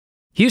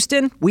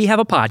Houston, we have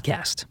a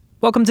podcast.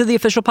 Welcome to the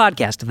official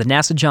podcast of the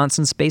NASA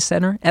Johnson Space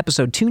Center,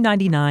 episode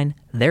 299,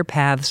 Their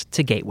Paths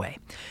to Gateway.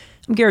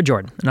 I'm Garrett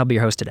Jordan, and I'll be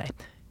your host today.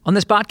 On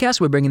this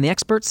podcast, we're bringing the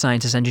experts,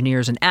 scientists,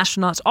 engineers, and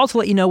astronauts all to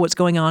let you know what's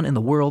going on in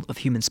the world of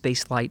human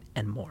spaceflight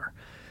and more.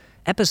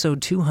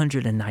 Episode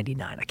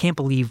 299. I can't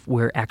believe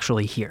we're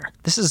actually here.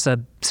 This is a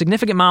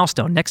significant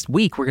milestone. Next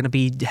week, we're going to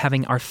be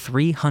having our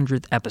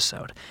 300th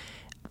episode.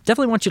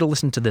 Definitely want you to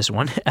listen to this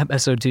one,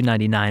 episode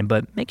 299,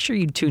 but make sure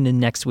you tune in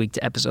next week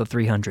to episode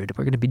 300.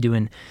 We're going to be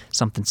doing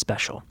something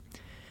special.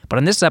 But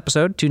on this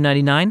episode,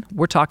 299,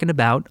 we're talking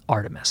about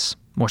Artemis,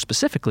 more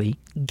specifically,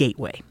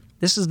 Gateway.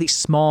 This is the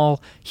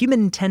small,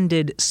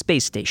 human-intended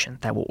space station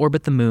that will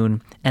orbit the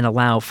moon and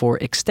allow for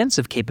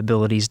extensive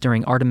capabilities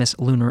during Artemis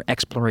lunar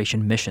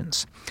exploration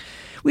missions.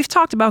 We've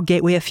talked about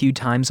Gateway a few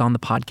times on the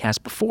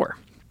podcast before.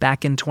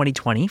 Back in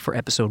 2020, for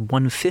episode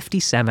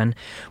 157,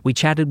 we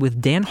chatted with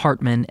Dan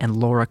Hartman and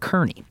Laura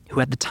Kearney, who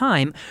at the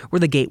time were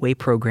the Gateway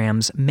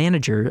program's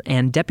manager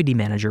and deputy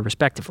manager,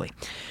 respectively.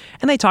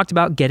 And they talked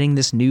about getting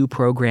this new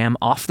program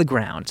off the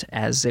ground,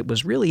 as it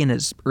was really in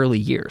its early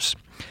years.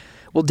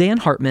 Well, Dan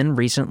Hartman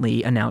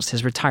recently announced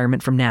his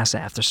retirement from NASA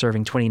after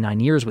serving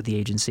 29 years with the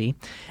agency,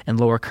 and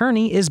Laura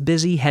Kearney is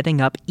busy heading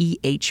up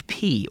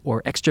EHP,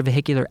 or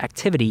Extravehicular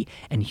Activity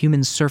and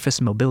Human Surface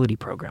Mobility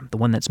Program, the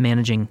one that's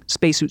managing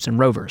spacesuits and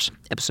rovers,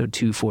 episode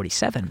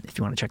 247, if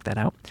you want to check that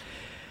out.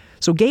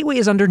 So Gateway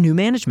is under new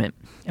management,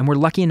 and we're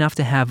lucky enough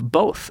to have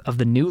both of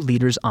the new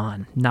leaders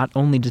on, not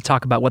only to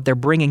talk about what they're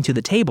bringing to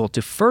the table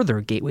to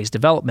further Gateway's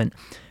development,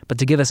 but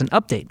to give us an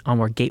update on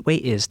where Gateway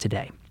is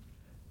today.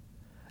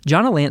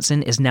 John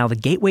Alanson is now the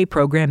Gateway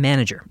Program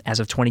Manager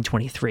as of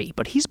 2023,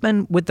 but he's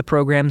been with the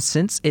program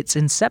since its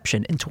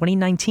inception in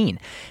 2019,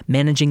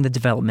 managing the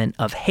development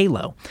of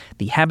HALO,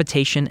 the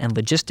Habitation and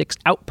Logistics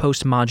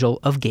Outpost module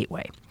of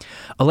Gateway.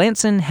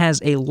 Alanson has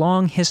a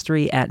long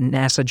history at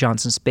NASA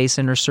Johnson Space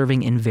Center,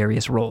 serving in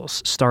various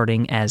roles,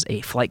 starting as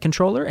a flight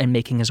controller and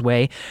making his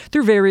way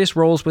through various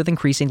roles with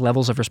increasing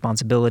levels of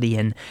responsibility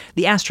in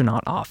the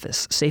astronaut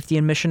office, safety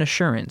and mission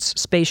assurance,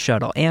 space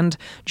shuttle, and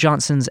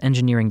Johnson's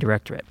engineering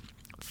directorate.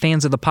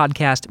 Fans of the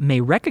podcast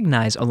may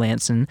recognize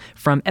Alanson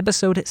from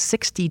episode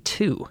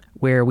 62,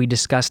 where we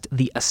discussed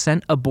the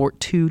Ascent Abort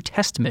 2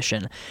 test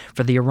mission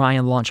for the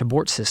Orion Launch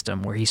Abort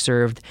System, where he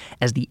served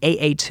as the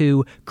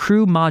AA-2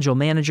 Crew Module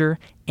Manager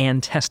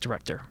and Test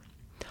Director.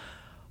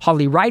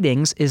 Holly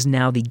Ridings is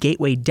now the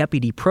Gateway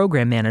Deputy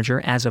Program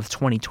Manager as of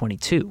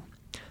 2022.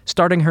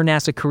 Starting her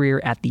NASA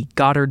career at the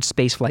Goddard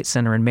Space Flight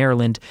Center in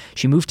Maryland,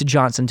 she moved to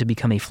Johnson to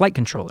become a flight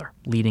controller,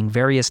 leading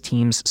various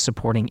teams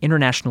supporting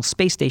International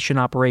Space Station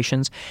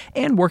operations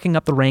and working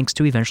up the ranks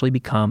to eventually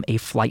become a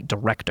flight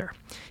director.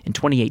 In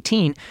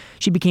 2018,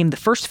 she became the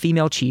first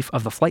female chief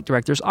of the flight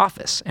director's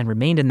office and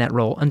remained in that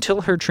role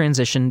until her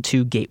transition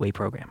to Gateway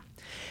program.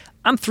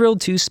 I'm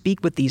thrilled to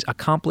speak with these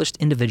accomplished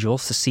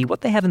individuals to see what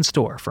they have in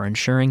store for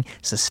ensuring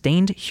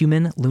sustained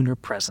human lunar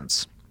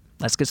presence.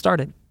 Let's get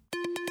started.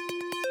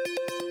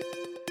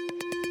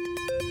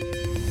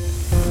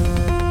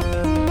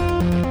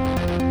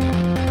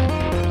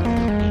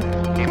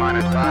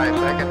 Minus 5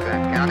 seconds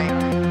and counting.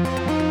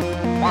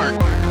 Mark.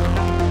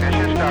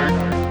 Mission start.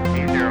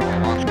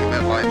 E0. Launch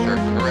commit light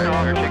circle correct.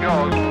 There she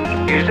goes.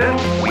 Houston,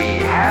 we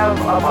have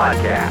a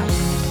podcast.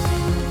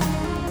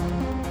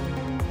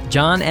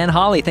 John and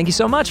Holly, thank you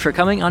so much for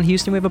coming on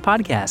Houston, we have a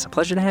podcast. A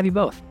pleasure to have you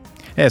both.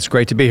 Yeah, it's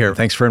great to be here.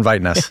 Thanks for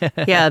inviting us.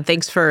 Yeah,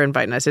 thanks for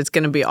inviting us. It's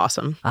going to be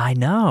awesome. I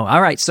know.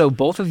 All right, so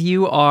both of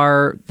you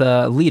are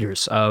the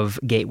leaders of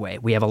Gateway.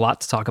 We have a lot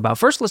to talk about.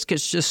 First, let's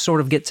just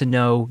sort of get to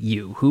know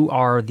you. Who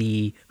are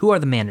the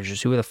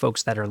managers? Who are the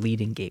folks that are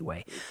leading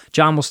Gateway?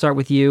 John, we'll start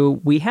with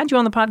you. We had you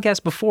on the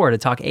podcast before to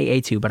talk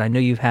AA-2, but I know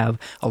you have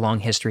a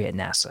long history at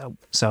NASA.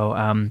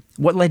 So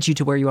what led you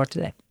to where you are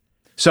today?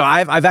 So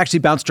I've actually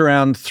bounced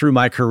around through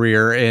my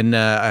career in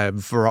a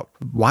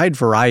wide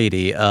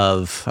variety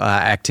of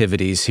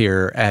activities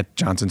here at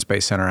Johnson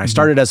Space Center. I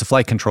started as a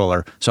flight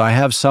controller, so I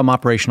have some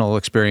operational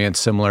experience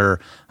similar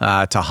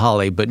to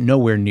Holly, but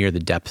nowhere near the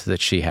depth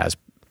that she has.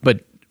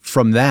 But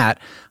from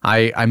that,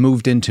 I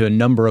moved into a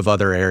number of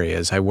other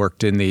areas. I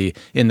worked in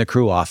the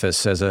crew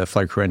office as a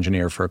flight crew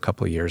engineer for a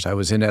couple of years. I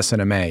was in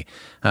SNMA.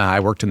 I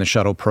worked in the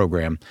shuttle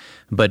program.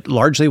 But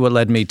largely what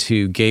led me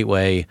to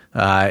Gateway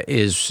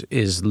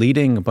is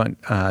leading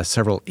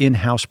several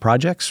in-house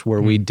projects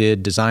where we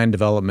did design,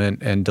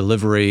 development, and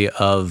delivery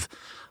of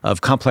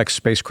complex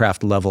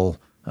spacecraft level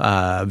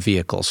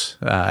vehicles,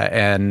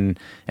 and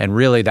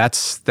really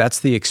that's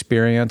the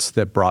experience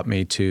that brought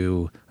me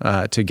to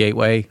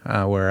Gateway,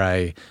 where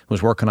I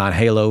was working on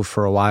HALO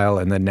for a while,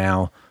 and then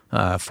now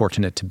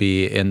fortunate to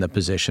be in the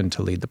position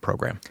to lead the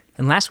program.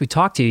 And last we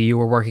talked to you, you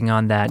were working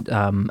on that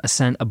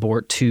Ascent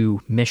Abort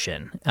 2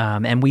 mission.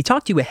 And we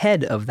talked to you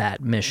ahead of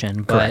that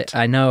mission, but Correct.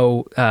 I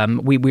know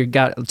we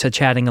got to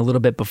chatting a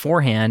little bit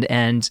beforehand,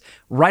 and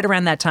right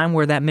around that time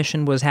where that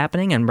mission was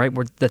happening and right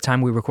where the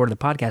time we recorded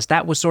the podcast,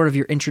 that was sort of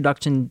your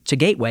introduction to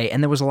Gateway,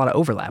 and there was a lot of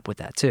overlap with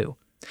that too.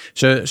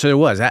 So there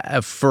was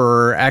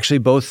for actually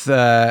both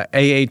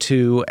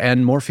AA2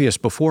 and Morpheus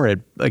before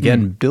it.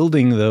 Again,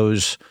 building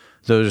those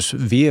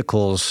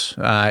vehicles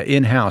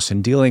in-house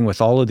and dealing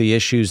with all of the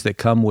issues that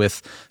come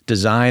with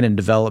design and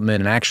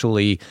development and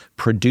actually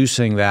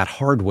producing that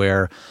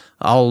hardware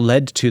all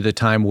led to the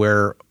time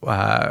where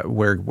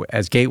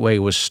as Gateway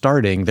was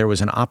starting, there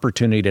was an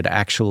opportunity to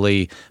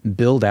actually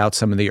build out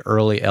some of the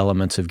early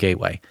elements of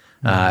Gateway.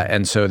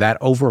 And so that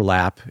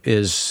overlap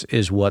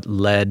is what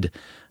led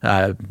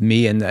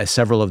me and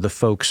several of the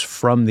folks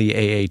from the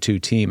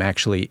AA2 team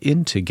actually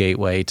into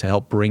Gateway to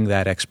help bring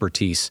that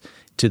expertise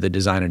to the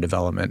design and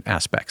development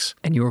aspects.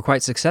 And you were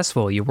quite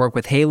successful. You worked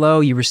with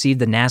Halo. You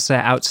received the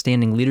NASA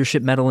Outstanding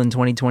Leadership Medal in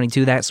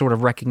 2022. That sort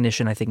of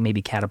recognition, I think,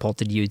 maybe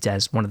catapulted you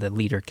as one of the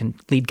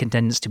lead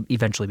contenders to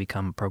eventually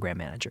become program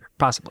manager,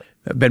 possibly.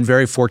 I've been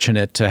very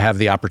fortunate to have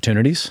the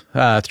opportunities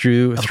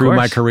through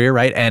my career,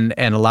 right? And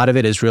a lot of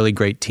it is really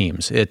great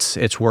teams.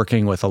 It's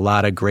working with a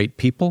lot of great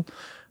people.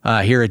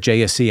 Here at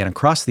JSC and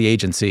across the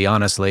agency,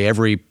 honestly,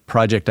 every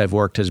project I've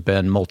worked has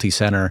been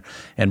multi-center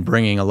and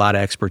bringing a lot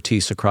of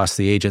expertise across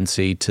the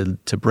agency to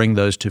bring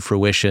those to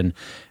fruition.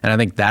 And I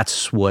think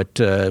that's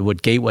what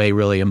Gateway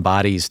really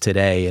embodies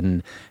today.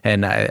 And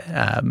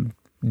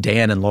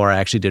Dan and Laura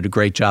actually did a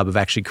great job of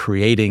actually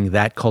creating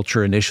that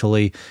culture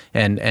initially,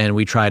 and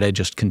we try to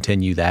just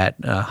continue that,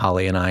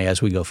 Holly and I,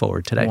 as we go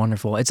forward today.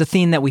 Wonderful. It's a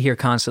theme that we hear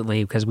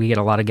constantly because we get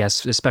a lot of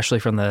guests, especially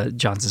from the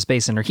Johnson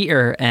Space Center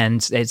here,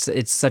 and it's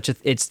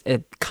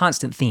a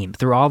constant theme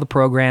through all the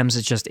programs.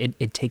 It's just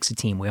it takes a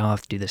team. We all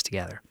have to do this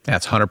together.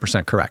 That's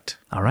 100% correct.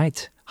 All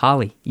right.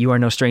 Holly, you are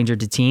no stranger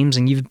to teams,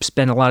 and you've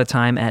spent a lot of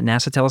time at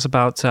NASA. Tell us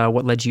about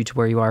what led you to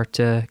where you are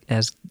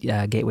as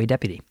Gateway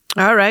Deputy.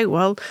 All right.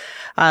 Well,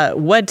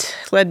 what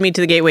led me to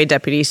the Gateway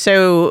Deputy?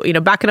 So,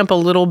 backing up a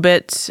little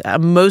bit,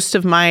 most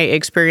of my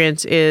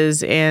experience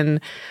is in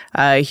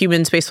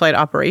human spaceflight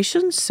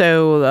operations.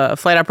 So,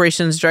 flight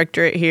operations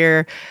directorate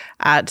here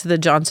at the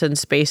Johnson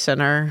Space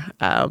Center.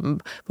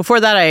 Before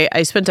that,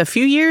 I spent a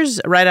few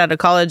years right out of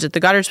college at the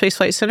Goddard Space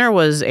Flight Center,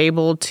 was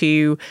able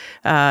to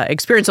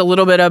experience a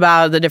little bit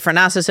about the different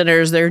NASA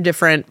centers, their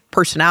different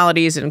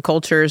personalities and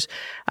cultures.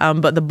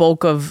 But the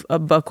bulk of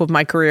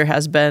my career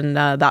has been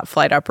that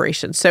flight operations.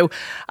 So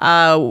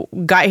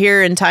got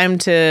here in time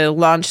to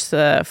launch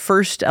the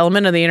first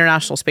element of the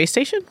International Space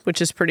Station,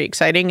 which is pretty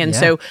exciting. And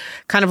so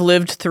kind of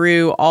lived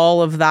through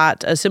all of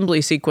that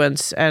assembly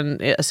sequence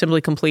and assembly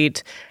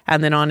complete,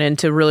 and then on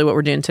into really what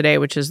we're doing today,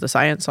 which is the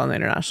science on the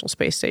International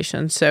Space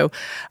Station. So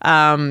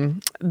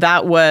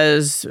that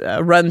was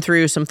run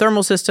through some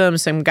thermal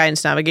systems, some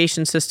guidance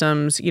navigation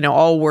systems,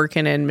 all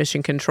working in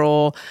mission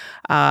control.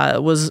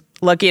 Was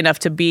lucky enough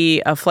to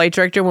be a flight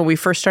director when we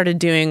first started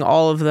doing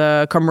all of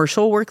the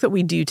commercial work that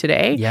we do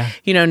today. Yeah.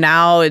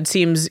 Now it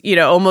seems,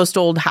 almost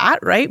old hat,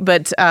 right?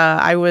 But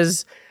I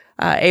was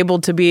able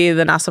to be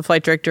the NASA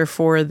flight director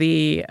for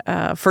the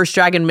first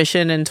Dragon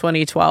mission in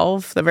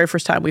 2012, the very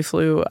first time we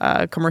flew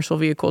a commercial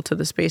vehicle to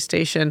the space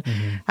station.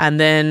 Mm-hmm. And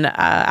then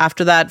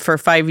after that, for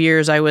 5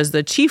 years, I was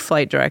the chief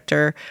flight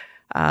director.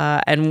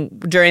 And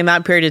during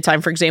that period of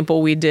time, for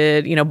example, we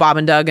did, Bob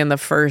and Doug and the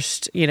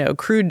first,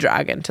 crewed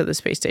Dragon to the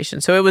space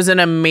station. So it was an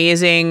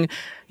amazing,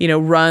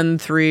 run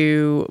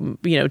through,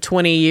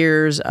 20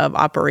 years of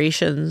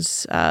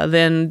operations.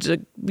 Then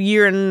a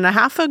year and a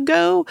half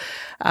ago,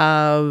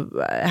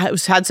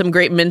 had some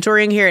great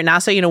mentoring here at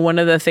NASA. One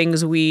of the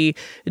things we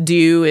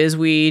do is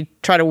we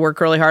try to work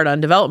really hard on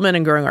development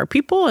and growing our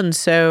people. And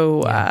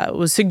so it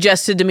was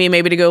suggested to me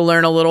maybe to go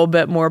learn a little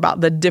bit more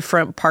about the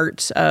different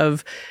parts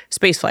of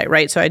spaceflight,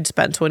 right? So I'd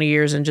spent 20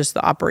 years in just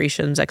the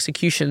operations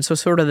execution. So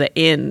sort of the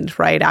end,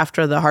 right?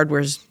 After the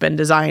hardware's been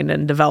designed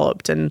and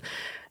developed and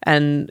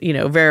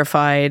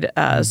verified.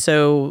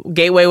 So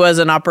Gateway was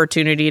an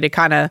opportunity to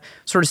kind of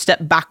sort of step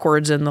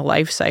backwards in the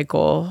life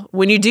cycle.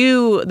 When you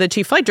do the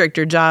chief flight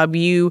director job,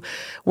 you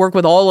work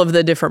with all of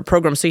the different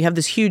programs. So you have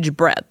this huge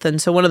breadth.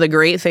 And so one of the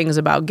great things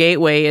about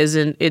Gateway is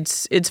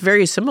it's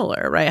very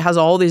similar, right? It has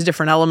all these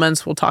different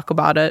elements. We'll talk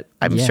about it,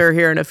 I'm sure,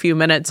 here in a few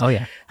minutes. Oh,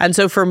 yeah. And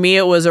so for me,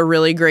 it was a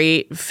really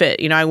great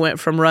fit. I went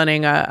from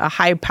running a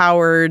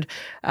high-powered,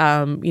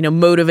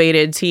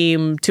 motivated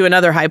team to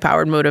another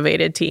high-powered,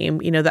 motivated team,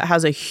 that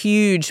has a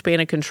huge span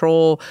of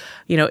control,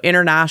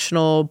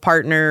 international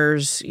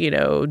partners,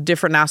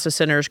 different NASA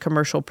centers,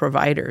 commercial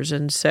providers.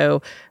 And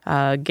so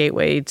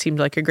Gateway seemed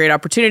like a great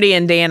opportunity.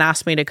 And Dan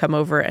asked me to come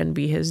over and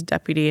be his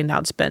deputy, and now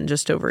it's been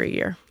just over a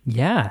year.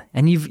 Yeah,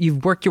 and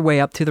you've worked your way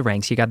up through the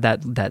ranks. You got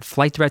that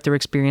flight director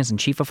experience and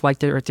chief of flight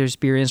director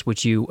experience,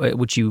 which you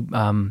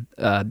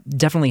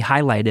definitely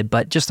highlighted.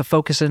 But just to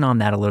focus in on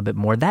that a little bit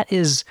more, that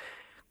is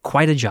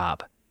quite a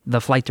job. The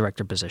flight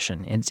director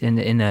position. It's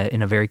in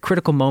a very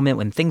critical moment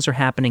when things are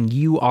happening.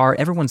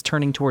 Everyone's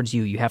turning towards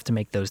you. You have to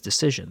make those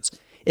decisions.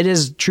 It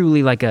is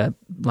truly like a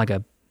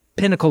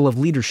pinnacle of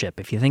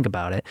leadership if you think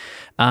about it.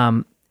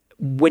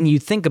 When you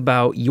think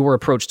about your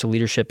approach to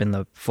leadership in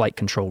the flight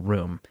control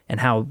room and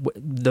how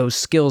those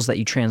skills that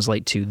you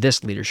translate to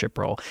this leadership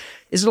role,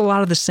 is it a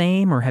lot of the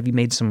same, or have you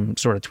made some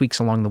sort of tweaks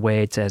along the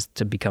way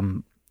to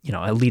become,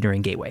 a leader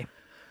in Gateway?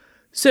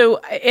 So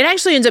it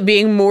actually ends up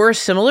being more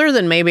similar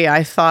than maybe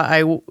I thought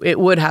it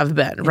would have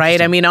been, right?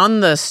 I mean,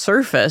 on the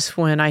surface,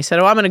 when I said,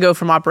 I'm going to go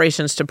from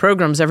operations to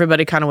programs,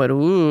 everybody kind of went,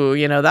 ooh,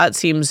 that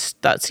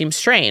seems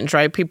strange,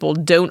 right? People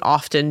don't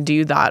often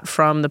do that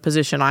from the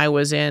position I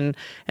was in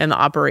the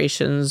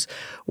operations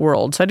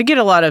world. So I did get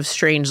a lot of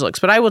strange looks,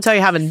 but I will tell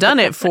you, having done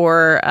it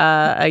for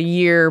a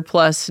year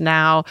plus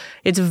now,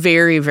 it's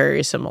very,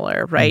 very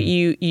similar, right?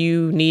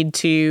 You need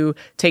to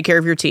take care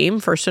of your team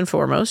first and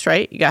foremost,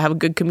 right? You got to have a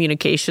good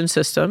communication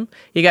system.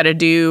 You got to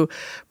do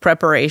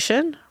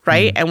preparation,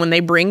 right? And when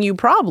they bring you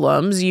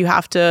problems, you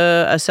have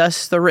to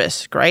assess the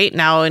risk, right?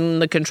 Now, in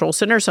the control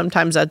center,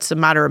 sometimes that's a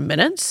matter of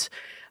minutes.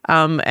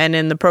 And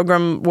in the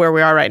program where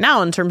we are right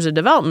now, in terms of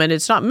development,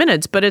 it's not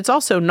minutes, but it's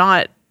also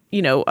not,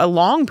 a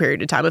long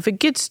period of time. If it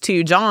gets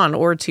to John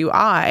or to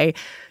I,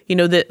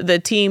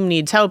 the team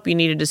needs help, you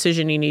need a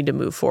decision, you need to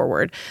move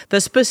forward.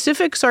 The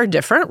specifics are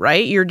different,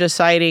 right? You're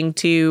deciding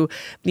to,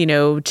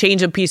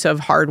 change a piece of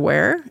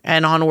hardware,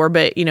 and on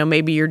orbit,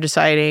 maybe you're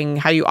deciding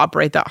how you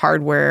operate that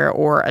hardware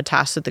or a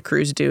task that the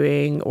crew's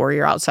doing, or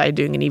you're outside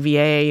doing an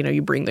EVA,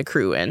 you bring the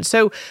crew in.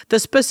 So the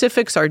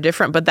specifics are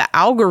different, but the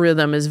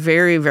algorithm is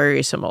very,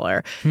 very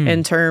similar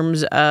in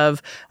terms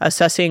of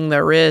assessing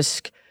the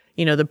risk,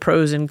 the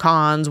pros and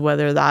cons,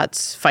 whether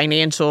that's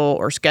financial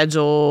or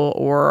schedule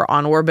or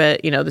on orbit,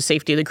 the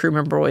safety of the crew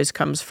member always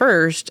comes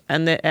first,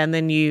 and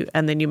then you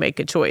make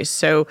a choice.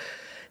 So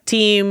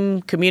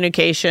team,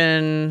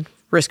 communication,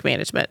 risk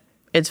management,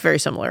 it's very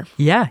similar.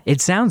 Yeah,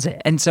 it sounds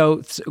it. And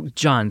so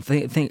John,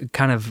 think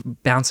kind of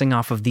bouncing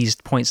off of these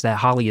points that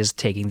Holly is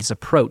taking, this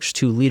approach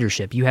to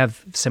leadership. You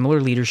have similar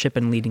leadership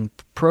in leading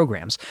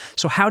programs.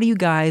 So how do you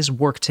guys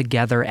work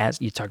together, as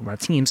you talk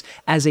about teams,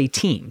 as a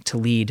team to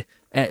lead,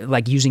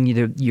 like using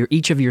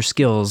each of your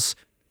skills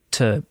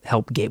to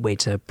help Gateway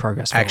to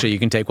progress forward? Actually, you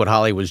can take what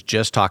Holly was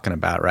just talking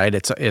about, right?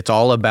 It's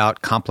all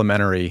about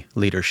complementary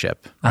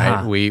leadership,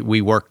 right?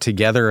 We work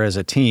together as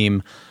a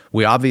team.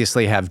 We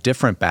obviously have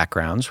different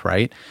backgrounds,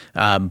 right?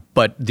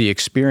 But the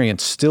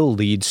experience still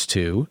leads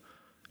to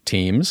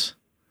teams,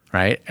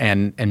 right?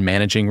 And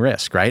managing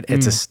risk, right?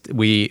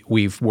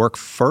 We've worked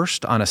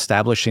first on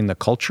establishing the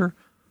culture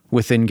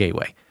within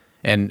Gateway.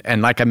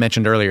 And like I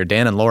mentioned earlier,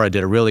 Dan and Laura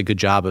did a really good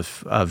job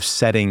of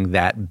setting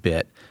that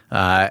bit.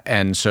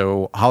 And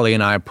so Holly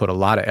and I put a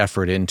lot of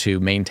effort into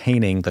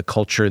maintaining the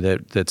culture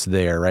that's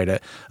there,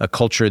 right? A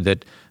culture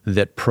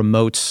that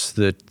promotes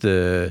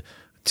the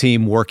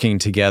team working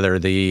together,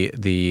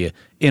 the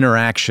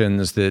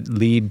interactions that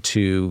lead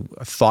to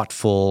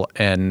thoughtful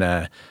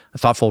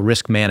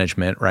risk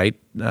management, right?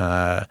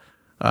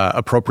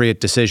 Appropriate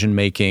decision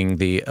making,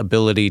 the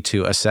ability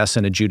to assess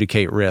and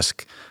adjudicate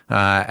risk,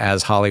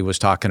 as Holly was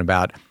talking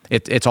about.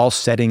 It's all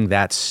setting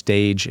that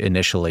stage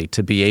initially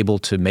to be able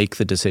to make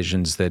the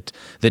decisions that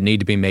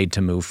need to be made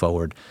to move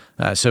forward.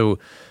 So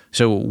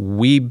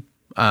we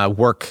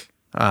work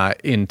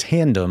in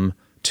tandem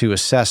to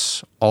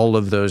assess all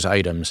of those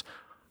items.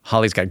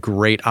 Holly's got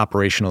great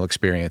operational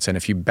experience, and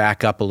if you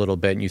back up a little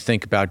bit and you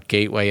think about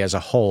Gateway as a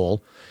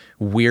whole,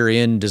 we're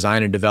in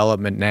design and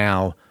development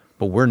now,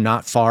 but we're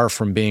not far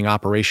from being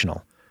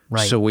operational.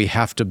 Right. So we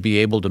have to be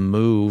able to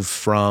move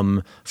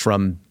from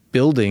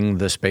building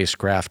the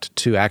spacecraft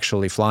to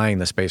actually flying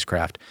the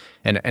spacecraft.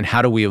 And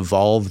how do we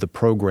evolve the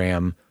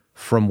program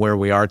from where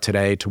we are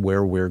today to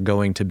where we're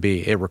going to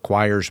be? It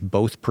requires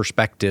both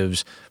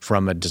perspectives,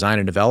 from a design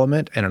and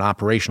development and an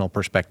operational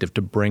perspective,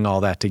 to bring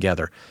all that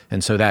together.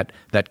 And so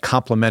that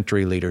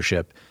complementary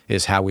leadership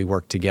is how we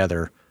work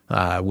together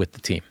with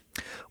the team.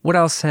 What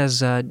else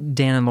has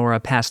Dan and Laura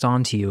passed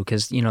on to you?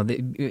 Because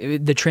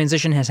the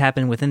transition has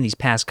happened within these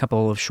past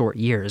couple of short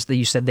years.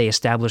 You said they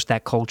established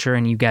that culture,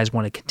 and you guys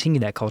want to continue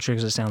that culture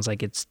because it sounds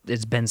like it's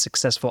been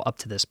successful up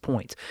to this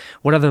point.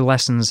 What other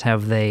lessons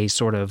have they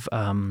sort of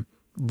kind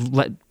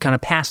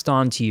of passed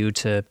on to you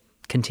to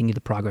continue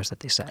the progress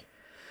that they set?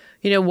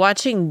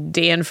 Watching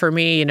Dan, for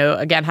me,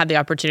 again, had the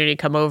opportunity to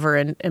come over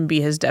and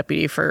be his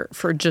deputy for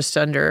just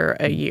under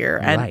a year.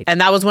 And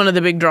that was one of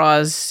the big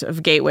draws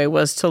of Gateway,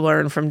 was to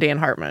learn from Dan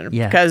Hartman.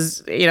 Yeah.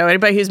 Because,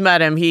 anybody who's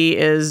met him, he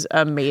is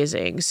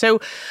amazing.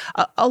 So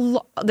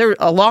there's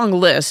a long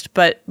list,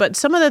 but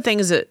some of the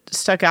things that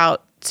stuck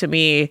out to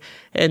me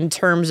in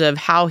terms of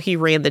how he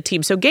ran the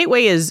team. So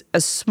Gateway is a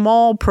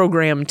small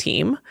program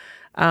team,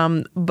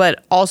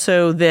 but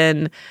also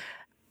then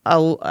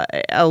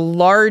a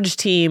large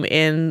team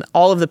in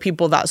all of the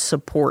people that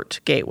support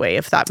Gateway,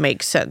 if that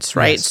makes sense,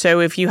 right? Yes. So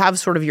if you have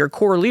sort of your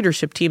core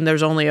leadership team,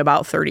 there's only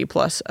about 30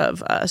 plus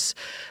of us.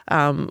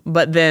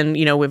 But then,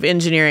 with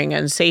engineering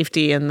and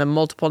safety and the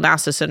multiple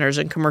NASA centers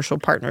and commercial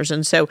partners.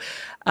 And so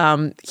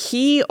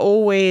he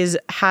always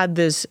had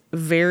this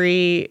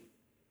very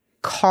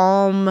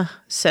calm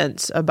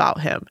sense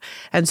about him.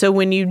 And so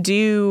when you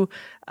do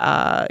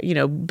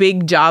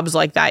big jobs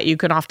like that, you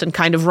can often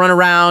kind of run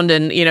around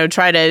and,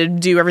 try to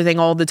do everything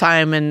all the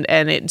time. And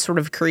it sort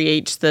of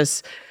creates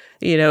this,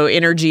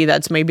 energy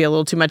that's maybe a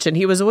little too much. And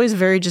he was always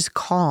very just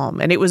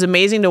calm. And it was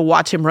amazing to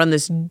watch him run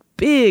this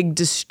big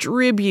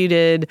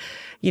distributed,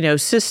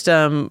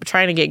 system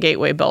trying to get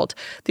Gateway built.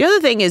 The other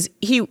thing is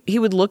he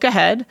would look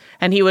ahead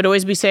and he would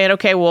always be saying,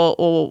 okay,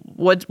 well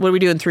what do we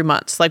do in 3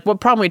 months? Like, what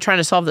problem are we trying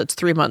to solve that's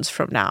 3 months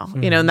from now?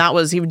 And that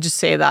was, he would just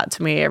say that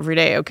to me every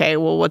day. Okay,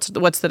 well,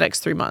 what's the next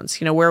 3 months?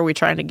 Where are we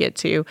trying to get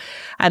to?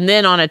 And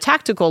then on a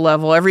tactical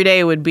level, every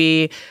day would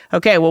be,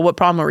 okay, well, what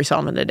problem are we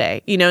solving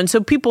today? And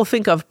so people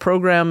think of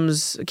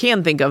programs,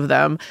 can think of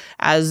them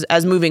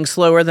as moving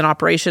slower than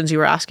operations. You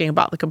were asking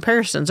about the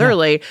comparisons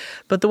early,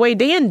 but the way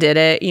Dan did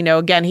it,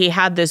 again, he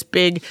had this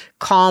big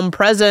calm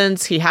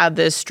presence. He had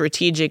this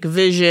strategic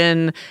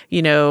vision,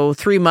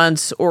 3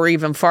 months or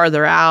even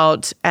farther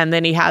out. And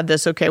then he had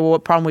this, okay, well,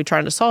 what problem are we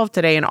trying to solve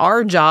today? And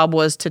our job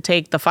was to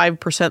take the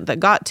 5% that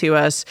got to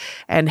us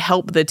and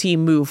help the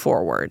team move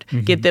forward,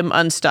 get them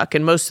unstuck.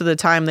 And most of the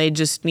time they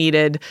just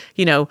needed,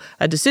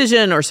 a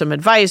decision or some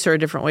advice or a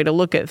different way to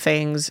look at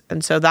things.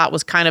 And so that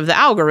was kind of the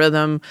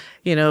algorithm,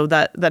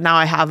 that now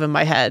I have in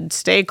my head.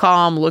 Stay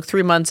calm, look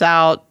 3 months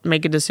out,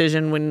 make a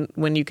decision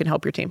when you can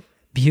help your team.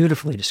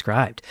 Beautifully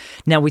described.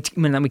 Now we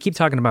keep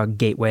talking about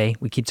Gateway.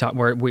 We keep talking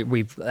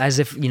we've as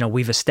if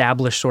we've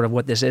established sort of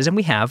what this is, and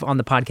we have on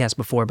the podcast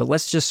before. But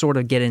let's just sort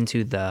of get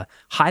into the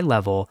high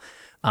level,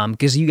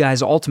 because you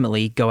guys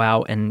ultimately go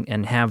out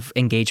and have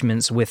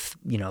engagements with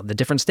the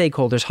different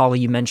stakeholders. Holly,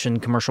 you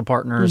mentioned commercial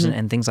partners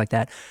and things like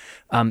that,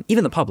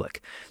 even the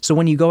public. So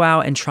when you go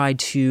out and try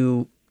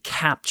to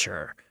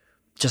capture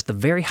just the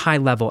very high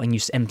level,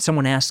 and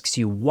someone asks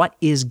you, "What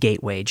is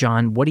Gateway?"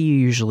 John, what do you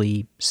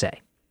usually say?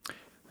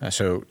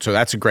 So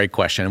that's a great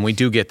question, and we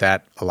do get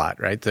that a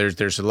lot, right?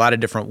 There's a lot of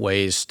different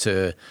ways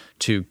to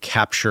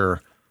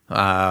capture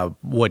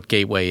what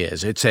Gateway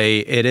is. It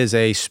is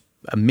a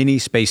mini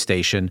space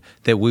station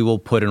that we will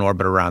put in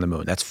orbit around the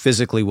moon. That's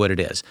physically what it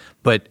is.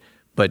 But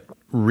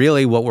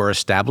really, what we're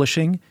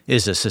establishing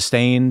is a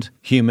sustained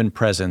human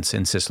presence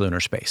in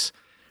cislunar space.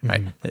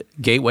 Right?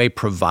 Gateway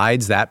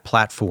provides that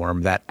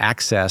platform, that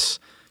access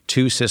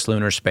to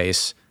cislunar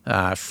space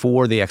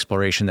for the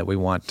exploration that we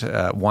want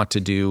to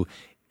do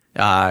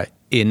on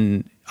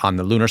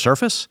the lunar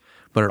surface,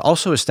 but it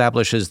also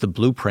establishes the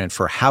blueprint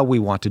for how we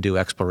want to do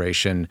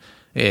exploration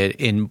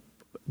in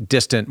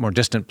more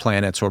distant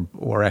planets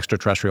or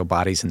extraterrestrial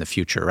bodies in the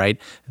future,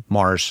 right?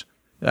 Mars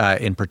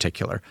in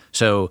particular.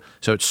 So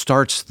it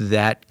starts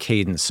that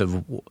cadence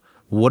of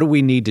what do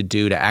we need to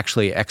do to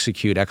actually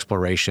execute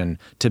exploration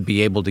to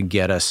be able to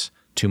get us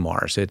to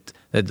Mars.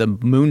 The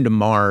Moon to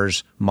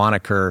Mars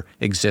moniker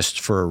exists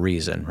for a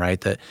reason, right?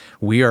 That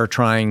we are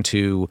trying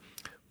to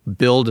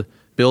build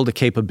a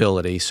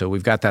capability. So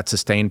we've got that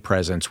sustained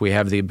presence. We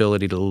have the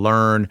ability to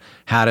learn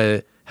how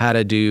to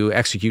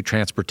execute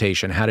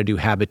transportation, how to do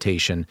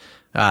habitation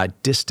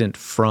distant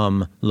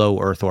from low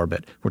Earth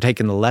orbit. We're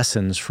taking the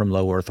lessons from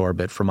low Earth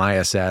orbit, from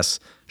ISS,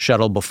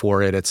 shuttle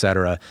before it, et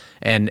cetera,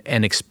 and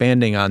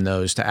expanding on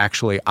those to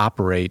actually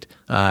operate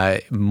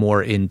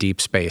more in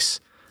deep space.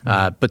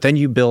 But then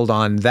you build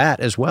on that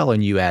as well,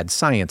 and you add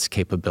science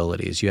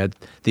capabilities. You add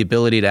the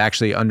ability to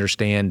actually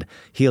understand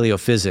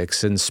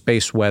heliophysics and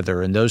space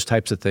weather and those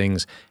types of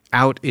things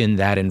out in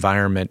that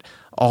environment.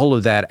 All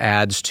of that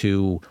adds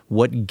to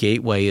what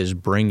Gateway is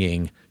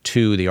bringing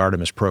to the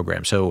Artemis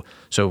program. So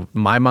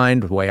my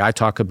mind, the way I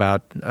talk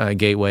about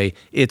Gateway,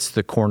 it's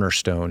the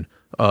cornerstone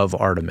of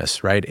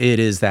Artemis, right? It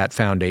is that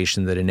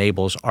foundation that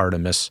enables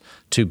Artemis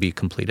to be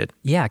completed.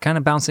 Yeah, kind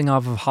of bouncing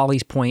off of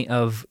Holly's point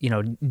of,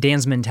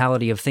 Dan's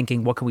mentality of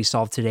thinking, what can we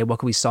solve today? What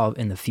can we solve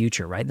in the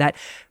future, right?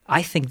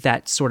 I think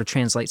that sort of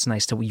translates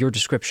nice to your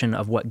description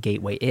of what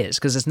Gateway is,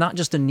 because it's not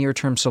just a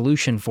near-term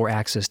solution for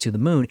access to the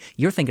moon.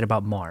 You're thinking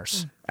about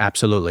Mars.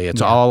 Absolutely.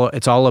 It's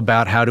all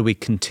about how do we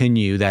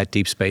continue that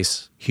deep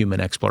space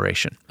human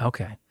exploration.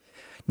 Okay.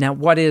 Now,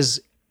 what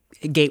is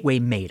Gateway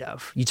made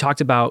of? You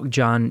talked about,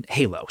 John,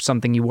 Halo,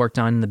 something you worked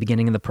on in the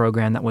beginning of the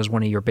program. That was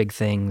one of your big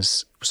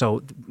things.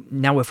 So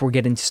now if we're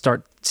getting to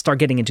start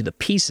getting into the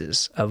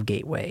pieces of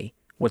Gateway,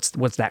 what's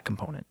that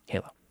component,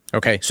 Halo?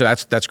 Okay, so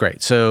that's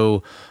great.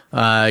 So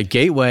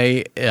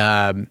Gateway,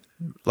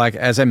 like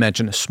as I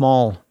mentioned,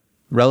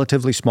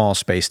 relatively small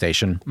space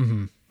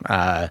station,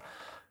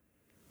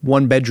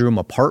 1-bedroom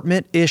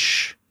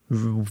apartment-ish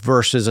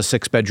versus a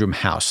 6-bedroom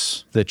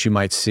house that you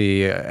might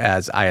see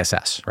as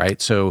ISS, right?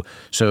 So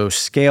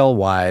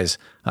scale-wise,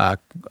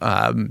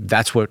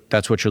 that's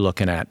what you're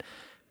looking at.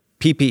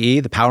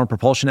 PPE, the power and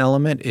propulsion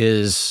element,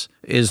 is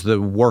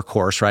the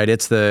workhorse, right?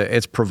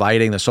 It's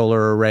providing the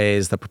solar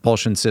arrays, the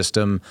propulsion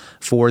system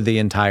for the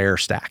entire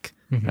stack.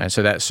 Right?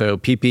 So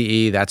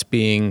PPE, that's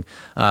being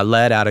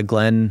led out of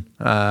Glenn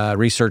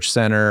Research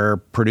Center,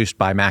 produced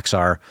by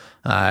Maxar,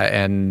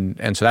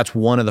 and so that's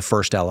one of the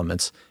first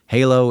elements.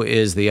 Halo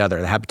is the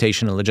other, the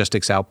Habitation and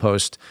Logistics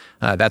Outpost.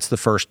 That's the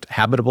first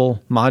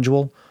habitable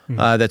module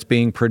that's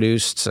being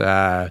produced,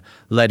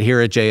 led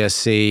here at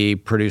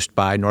JSC, produced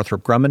by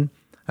Northrop Grumman.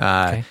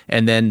 Okay.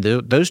 And then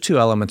those two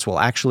elements will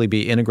actually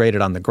be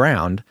integrated on the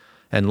ground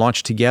and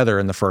launched together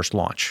in the first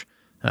launch.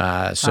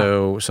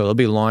 So they'll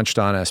be launched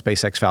on a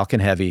SpaceX Falcon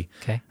Heavy.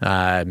 Okay.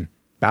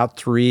 about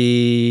 3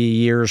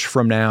 years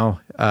from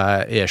now,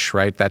 ish,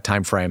 right? That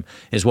time frame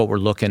is what we're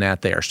looking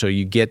at there. So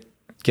you get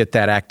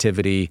that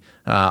activity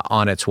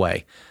on its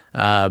way.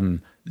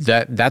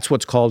 That's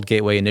what's called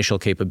Gateway Initial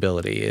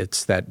Capability.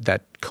 It's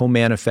that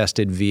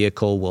co-manifested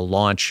vehicle will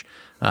launch,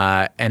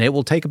 and it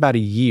will take about a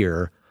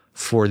year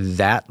for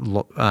that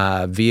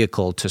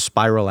vehicle to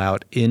spiral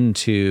out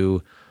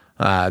into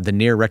the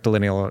near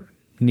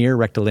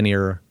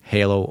rectilinear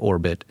halo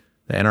orbit,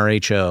 the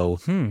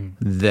NRHO,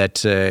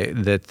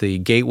 that the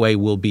Gateway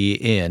will be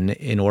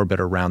in orbit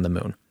around the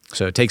moon.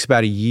 So it takes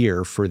about a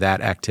year for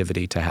that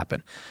activity to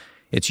happen.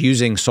 It's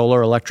using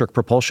solar electric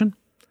propulsion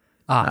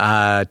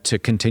to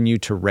continue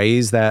to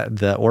raise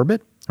the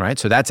orbit, right?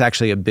 So that's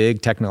actually a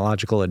big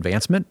technological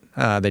advancement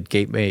that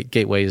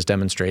Gateway is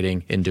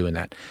demonstrating in doing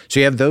that. So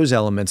you have those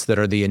elements that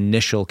are the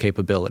initial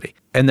capability.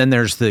 And then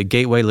there's the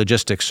Gateway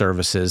Logistics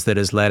Services that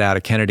is led out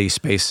of Kennedy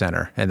Space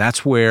Center. And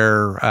that's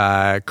where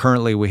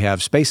currently we have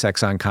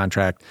SpaceX on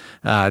contract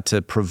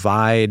to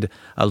provide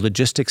a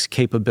logistics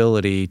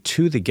capability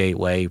to the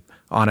Gateway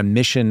on a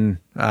mission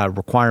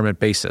requirement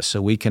basis.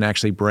 So we can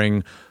actually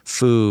bring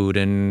food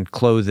and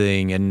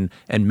clothing and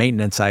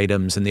maintenance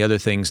items and the other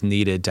things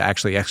needed to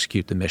actually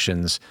execute the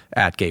missions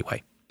at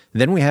Gateway.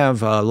 Then we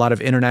have a lot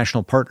of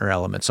international partner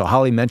elements. So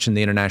Holly mentioned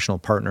the international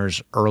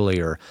partners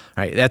earlier.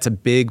 Right? That's a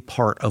big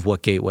part of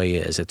what Gateway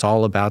is. It's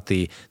all about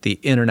the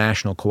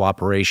international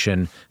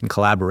cooperation and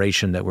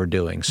collaboration that we're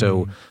doing.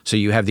 So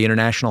you have the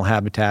international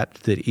habitat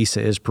that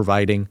ESA is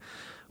providing.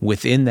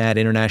 Within that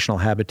international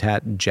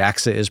habitat,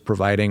 JAXA is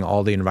providing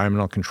all the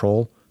environmental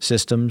control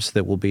systems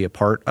that will be a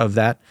part of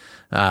that.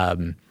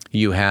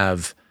 You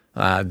have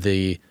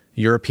the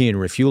European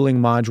Refueling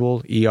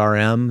Module,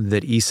 ERM,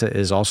 that ESA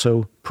is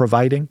also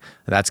providing.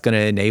 That's going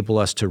to enable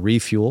us to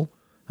refuel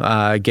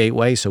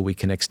Gateway so we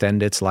can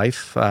extend its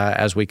life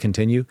as we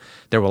continue.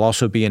 There will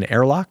also be an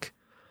airlock.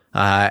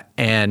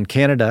 And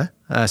Canada,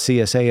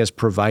 CSA, is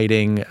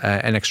providing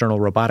an external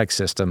robotic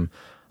system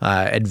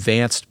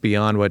advanced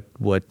beyond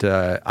what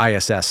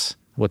ISS,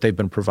 what they've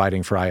been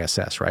providing for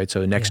ISS, right?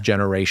 So next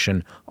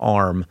generation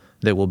arm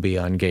that will be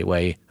on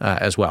Gateway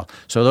as well.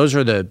 So those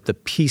are the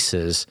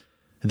pieces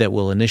that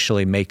will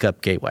initially make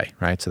up Gateway,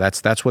 right? So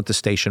that's what the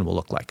station will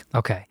look like.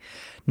 Okay.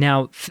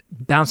 Now,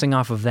 bouncing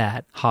off of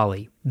that,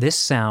 Holly, this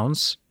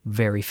sounds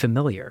very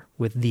familiar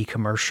with the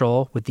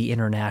commercial, with the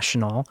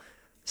international.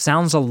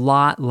 Sounds a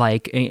lot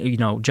like,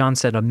 John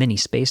said a mini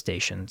space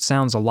station.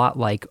 Sounds a lot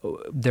like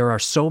there are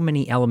so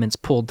many elements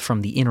pulled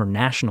from the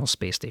International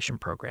Space Station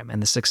program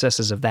and the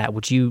successes of that,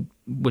 which you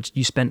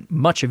spent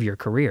much of your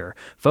career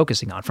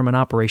focusing on from an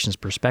operations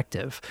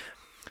perspective.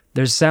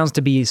 There sounds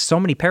to be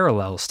so many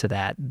parallels to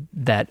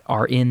that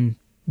are in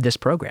this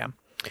program.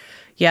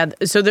 Yeah.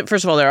 So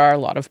first of all, there are a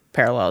lot of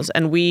parallels,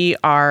 and we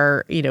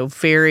are,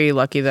 very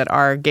lucky that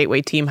our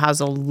Gateway team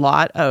has a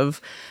lot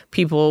of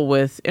people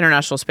with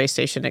International Space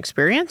Station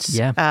experience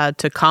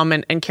to come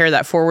and carry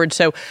that forward.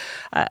 So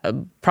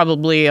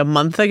probably a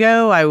month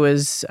ago, I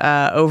was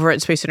over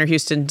at Space Center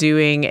Houston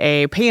doing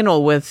a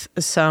panel with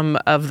some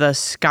of the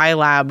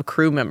Skylab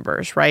crew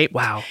members, right?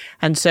 Wow.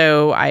 And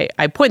so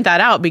I point that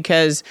out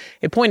because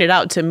it pointed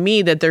out to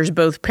me that there's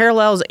both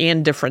parallels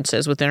and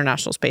differences with the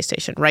International Space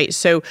Station, right?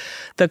 So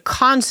the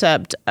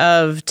concept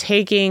of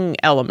taking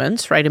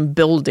elements, right, and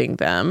building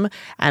them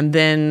and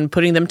then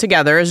putting them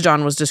together, as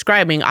John was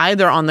describing,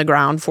 either on the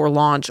ground for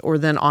launch or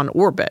then on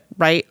orbit,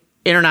 right?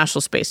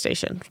 International Space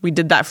Station. We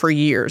did that for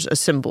years,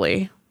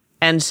 assembly.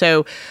 And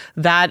so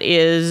that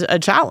is a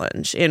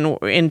challenge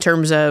in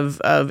terms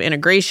of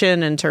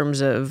integration, in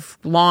terms of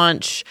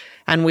launch,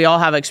 and we all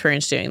have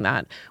experience doing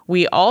that.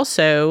 We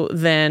also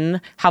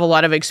then have a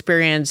lot of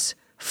experience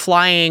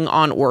flying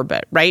on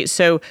orbit, right?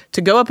 So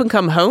to go up and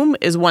come home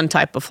is one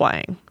type of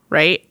flying,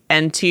 right?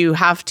 And to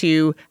have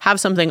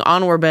something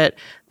on orbit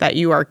that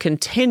you are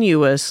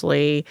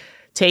continuously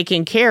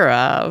taking care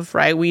of,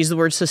 right? We use the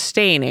word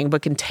sustaining,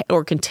 but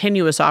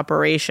continuous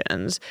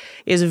operations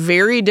is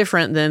very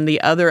different than the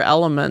other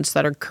elements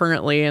that are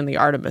currently in the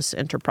Artemis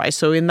enterprise.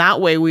 So in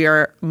that way, we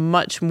are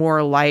much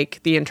more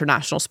like the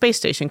International Space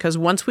Station, because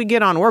once we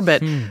get on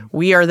orbit,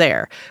 we are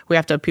there. We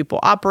have to have people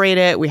operate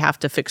it. We have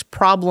to fix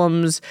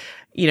problems.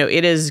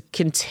 It is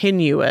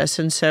continuous.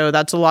 And so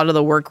that's a lot of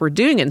the work we're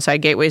doing inside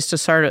Gateways to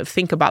start to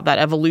think about that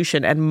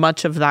evolution. And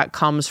much of that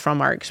comes from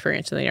our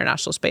experience in the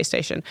International Space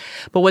Station.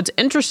 But what's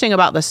interesting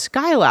about the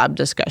Skylab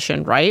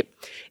discussion, right,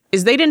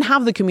 is they didn't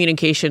have the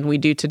communication we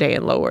do today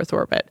in low Earth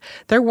orbit.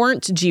 There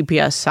weren't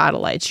GPS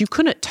satellites. You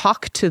couldn't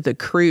talk to the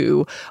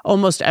crew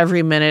almost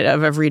every minute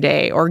of every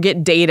day or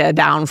get data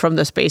down from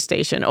the space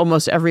station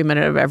almost every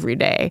minute of every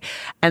day.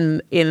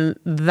 And in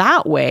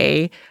that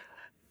way,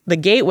 the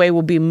Gateway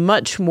will be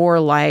much more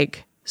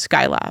like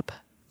Skylab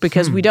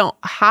because we don't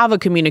have a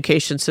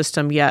communication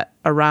system yet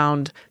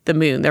around the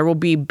moon. There will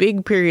be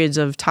big periods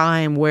of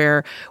time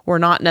where we're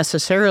not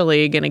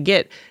necessarily going to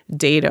get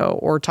data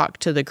or talk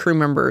to the crew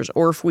members,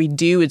 or if we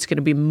do, it's going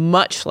to be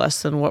much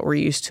less than what we're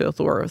used to with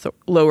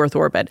low Earth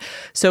orbit.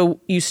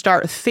 So you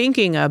start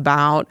thinking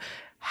about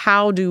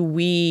how do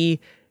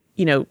we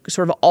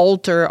sort of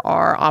alter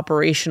our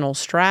operational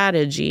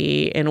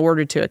strategy in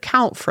order to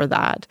account for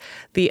that.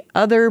 The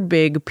other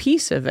big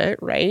piece of it,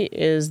 right,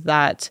 is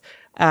that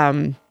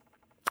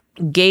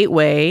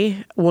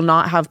Gateway will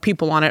not have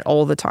people on it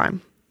all the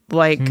time.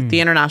 Like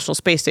the International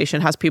Space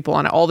Station has people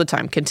on it all the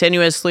time,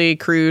 continuously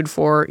crewed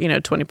for,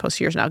 20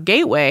 plus years now.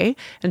 Gateway,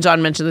 and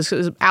John mentioned this,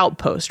 is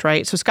outpost,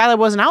 right? So Skylab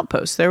was an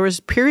outpost. There was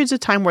periods of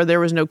time where there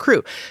was no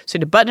crew. So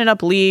to button it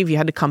up, leave, you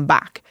had to come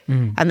back.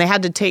 And they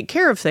had to take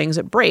care of things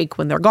at break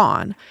when they're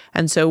gone.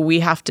 And so we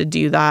have to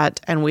do that,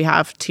 and we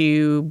have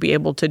to be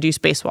able to do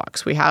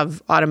spacewalks. We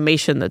have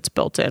automation that's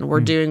built in.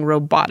 We're doing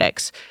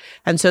robotics.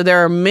 And so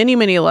there are many,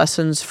 many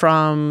lessons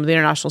from the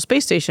International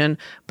Space Station,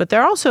 but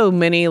there are also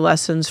many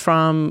lessons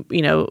from,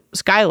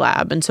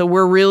 Skylab. And so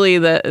we're really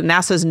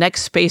NASA's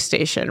next space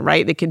station,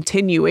 right? The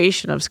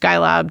continuation of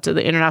Skylab to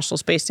the International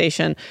Space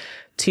Station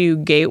to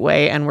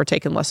Gateway, and we're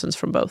taking lessons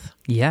from both.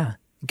 Yeah.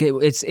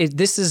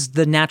 This is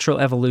the natural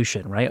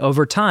evolution, right?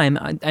 Over time,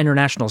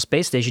 International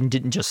Space Station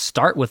didn't just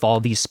start with all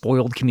these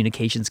spoiled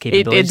communications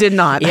capabilities. It did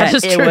not. Yeah,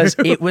 that is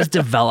true. It was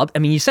developed. I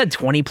mean, you said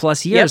 20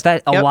 plus years.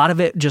 Yep, A lot of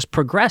it just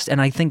progressed,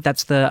 and I think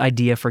that's the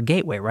idea for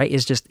Gateway, right?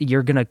 Is just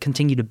you're going to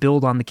continue to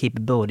build on the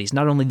capabilities,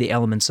 not only the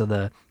elements of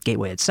the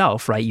Gateway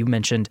itself, right? You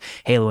mentioned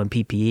Halo and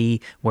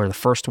PPE were the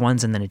first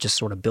ones, and then it just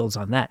sort of builds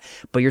on that.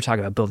 But you're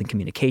talking about building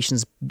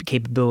communications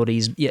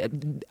capabilities. Yeah,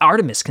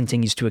 Artemis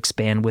continues to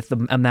expand with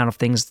the amount of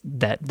things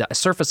that the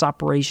surface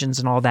operations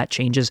and all that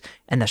changes,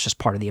 and that's just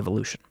part of the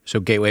evolution.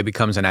 So Gateway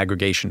becomes an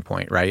aggregation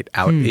point, right,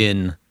 out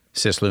in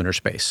cislunar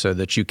space, so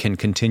that you can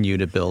continue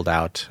to build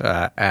out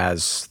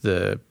as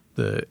the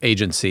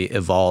agency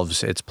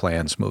evolves its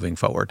plans moving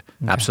forward.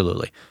 Okay.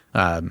 Absolutely.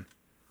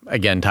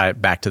 Again, tie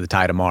it back to the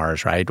tie to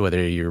Mars, right?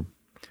 Whether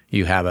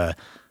you have a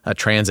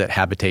transit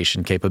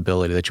habitation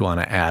capability that you want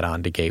to add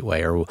on to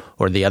Gateway,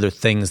 or the other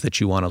things that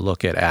you want to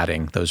look at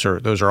adding, those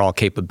are all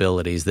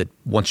capabilities that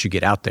once you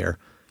get out there,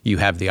 you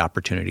have the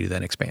opportunity to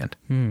then expand.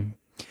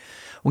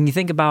 When you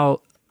think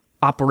about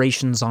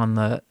operations on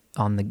the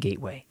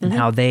Gateway and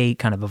how they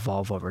kind of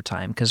evolve over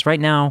time, because right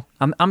now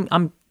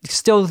I'm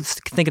still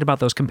thinking about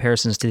those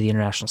comparisons to the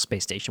International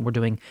Space Station. We're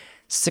doing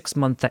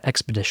 6-month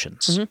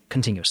expeditions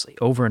continuously,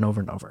 over and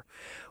over and over.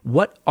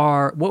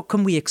 What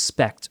can we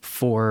expect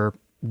for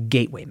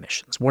Gateway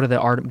missions? What are the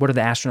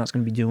astronauts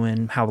going to be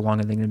doing? How long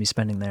are they going to be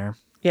spending there?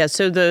 Yeah,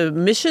 so the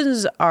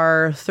missions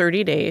are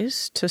 30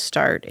 days to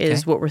start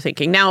is what we're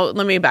thinking. Now,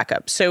 let me back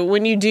up. So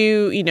when you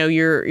do,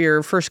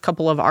 your first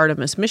couple of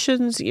Artemis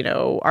missions,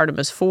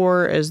 Artemis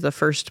 4 is the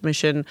first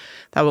mission.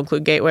 That will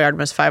include Gateway,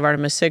 Artemis 5,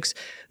 Artemis 6.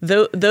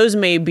 Those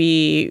may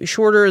be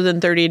shorter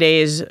than 30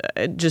 days,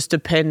 just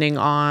depending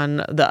on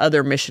the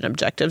other mission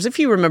objectives. If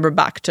you remember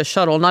back to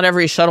shuttle, not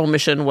every shuttle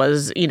mission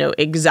was,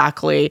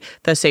 exactly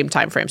the same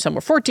time frame. Some were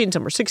 14,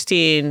 some were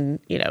 16,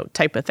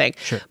 type of thing.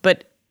 Sure.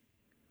 But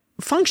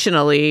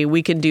functionally,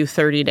 we can do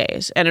 30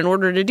 days. And in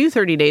order to do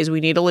 30 days,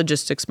 we need a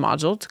logistics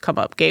module to come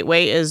up.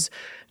 Gateway is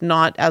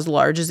not as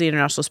large as the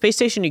International Space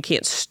Station. You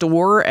can't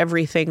store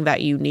everything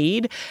that you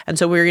need. And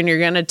so you're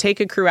going to take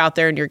a crew out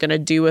there and you're going to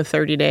do a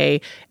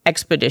 30-day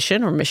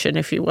expedition or mission,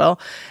 if you will.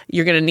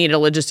 You're going to need a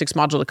logistics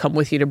module to come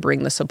with you to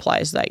bring the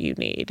supplies that you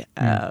need.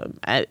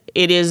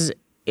 It is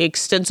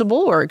extensible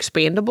or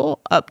expandable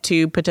up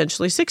to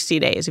potentially 60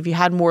 days if you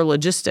had more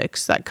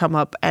logistics that come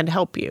up and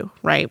help you,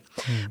 right?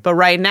 But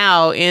right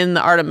now in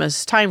the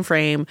Artemis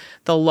timeframe,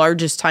 the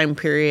largest time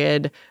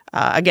period,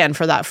 again,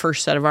 for that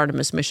first set of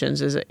Artemis missions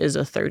is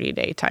a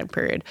 30-day time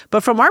period.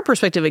 But from our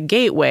perspective at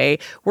Gateway,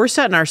 we're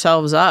setting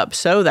ourselves up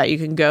so that you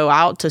can go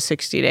out to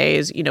 60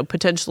 days,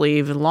 potentially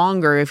even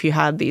longer if you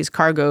had these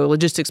cargo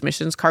logistics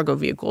missions, cargo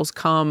vehicles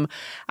come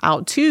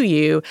out to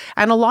you.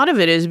 And a lot of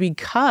it is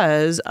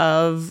because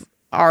of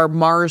our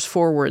Mars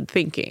forward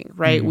thinking,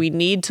 right? We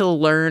need to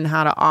learn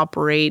how to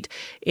operate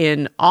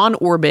on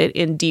orbit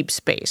in deep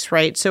space,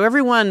 right? So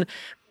everyone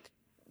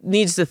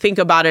needs to think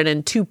about it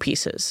in two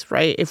pieces,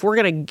 right? If we're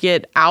going to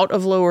get out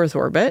of low Earth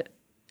orbit,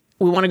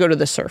 we want to go to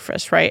the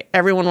surface, right?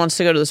 Everyone wants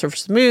to go to the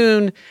surface of the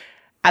moon.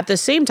 At the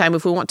same time,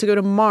 if we want to go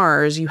to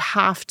Mars, you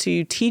have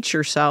to teach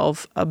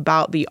yourself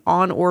about the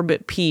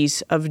on-orbit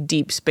piece of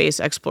deep space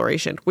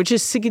exploration, which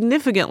is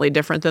significantly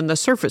different than the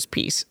surface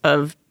piece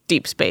of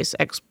deep space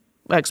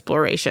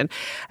exploration.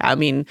 I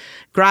mean,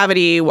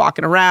 gravity,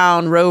 walking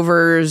around,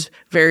 rovers,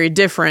 very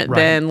different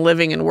than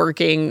living and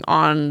working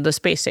on the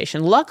space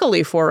station.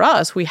 Luckily for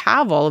us, we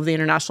have all of the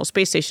International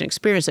Space Station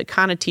experience that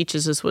kind of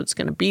teaches us what it's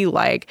going to be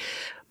like.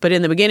 But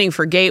in the beginning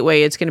for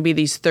Gateway, it's going to be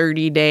these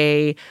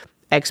 30-day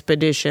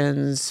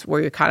expeditions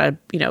where you're kind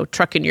of,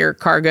 trucking your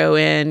cargo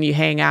in, you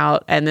hang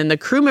out, and then the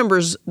crew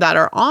members that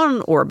are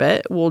on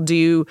orbit will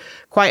do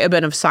quite a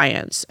bit of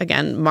science.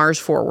 Again, Mars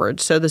forward.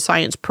 So the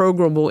science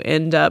program will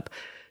end up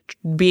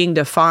being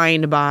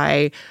defined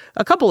by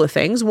a couple of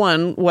things.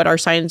 One, what our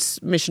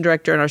science mission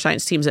director and our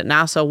science teams at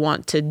NASA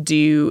want to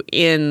do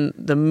in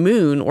the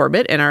moon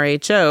orbit,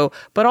 NRHO,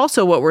 but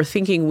also what we're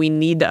thinking we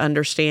need to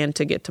understand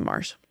to get to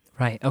Mars.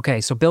 Right.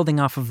 Okay. So building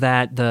off of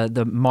that,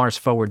 the Mars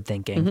forward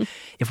thinking,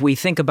 if we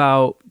think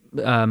about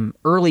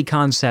early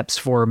concepts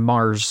for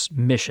Mars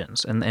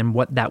missions and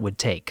what that would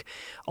take.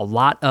 A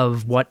lot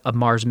of what a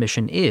Mars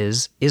mission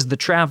is the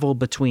travel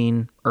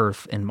between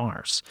Earth and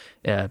Mars.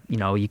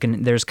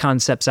 There's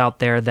concepts out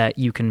there that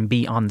you can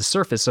be on the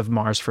surface of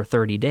Mars for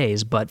 30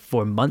 days, but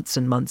for months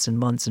and months and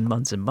months and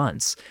months and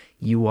months,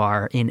 you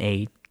are in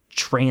a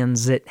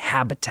transit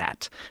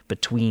habitat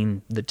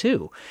between the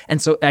two.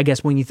 And so I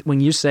guess when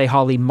you say,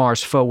 Holly,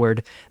 Mars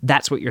forward,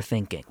 that's what you're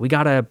thinking. We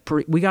gotta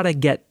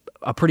get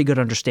a pretty good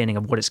understanding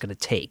of what it's going to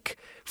take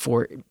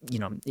for,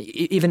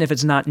 even if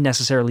it's not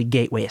necessarily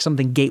Gateway,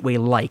 something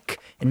Gateway-like,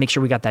 and make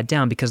sure we got that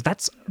down, because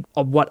that's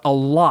what a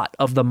lot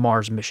of the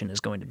Mars mission is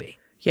going to be.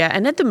 Yeah,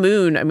 and at the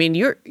moon, I mean,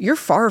 you're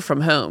far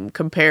from home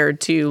compared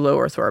to low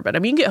Earth orbit. I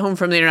mean, you can get home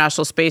from the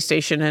International Space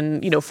Station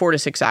in 4 to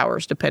 6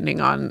 hours,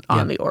 depending on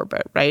the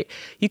orbit, right?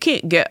 You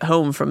can't get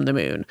home from the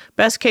moon.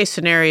 Best case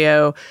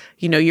scenario,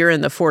 you're in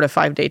the 4 to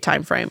 5 day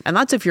time frame, and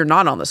that's if you're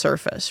not on the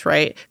surface,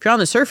 right? If you're on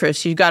the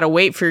surface, you've got to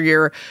wait for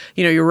your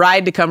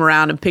ride to come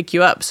around and pick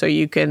you up, so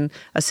you can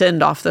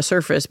ascend off the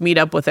surface, meet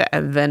up with it,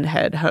 and then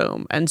head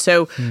home. And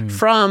so,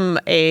 from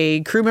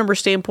a crew member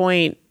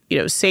standpoint,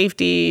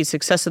 safety,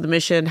 success of the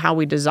mission, how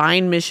we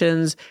design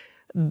missions,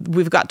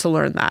 we've got to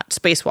learn that.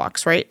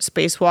 Spacewalks, right?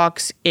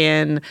 Spacewalks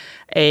in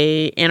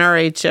a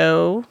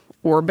NRHO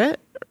orbit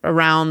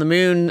around the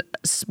moon,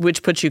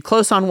 which puts you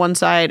close on one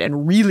side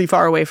and really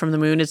far away from the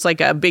moon. It's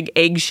like a big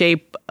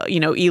egg-shaped,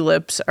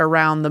 ellipse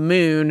around the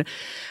moon,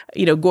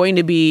 going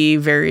to be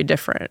very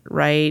different,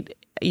 right?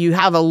 You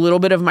have a little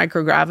bit of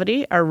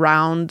microgravity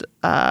around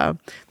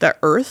the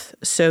Earth,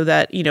 so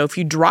that, if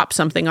you drop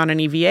something on an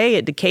EVA,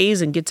 it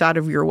decays and gets out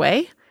of your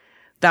way.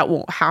 That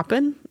won't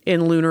happen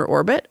in lunar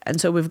orbit. And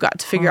so we've got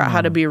to figure out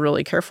how to be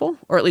really careful,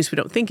 or at least we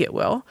don't think it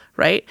will,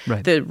 right?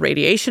 The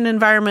radiation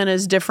environment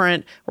is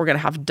different. We're going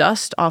to have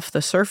dust off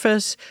the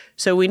surface.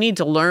 So we need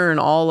to learn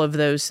all of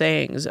those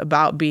things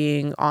about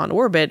being on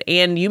orbit.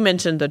 And you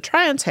mentioned the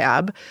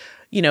TransHab.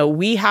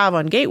 We have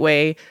on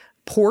Gateway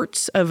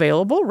ports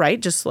available,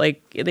 right? Just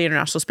like the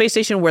International Space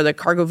Station, where the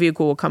cargo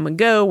vehicle will come and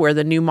go, where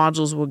the new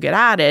modules will get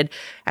added.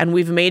 And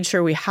we've made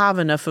sure we have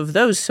enough of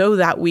those so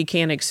that we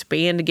can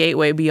expand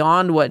Gateway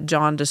beyond what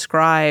John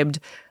described,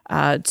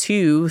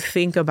 to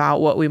think about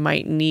what we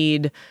might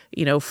need,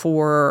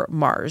 for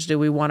Mars. Do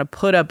we want to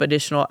put up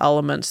additional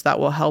elements that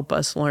will help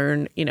us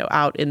learn,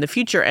 out in the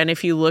future? And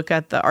if you look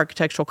at the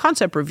architectural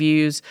concept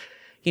reviews,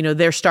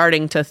 they're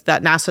starting to,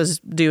 that NASA's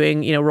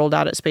doing, rolled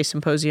out at Space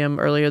Symposium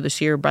earlier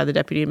this year by the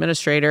Deputy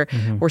Administrator.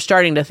 We're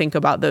starting to think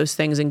about those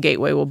things, and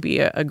Gateway will be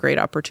a great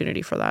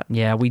opportunity for that.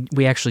 Yeah,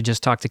 we actually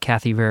just talked to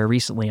Kathy very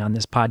recently on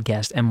this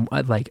podcast,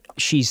 and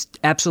she's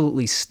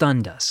absolutely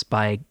stunned us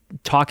by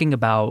talking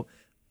about,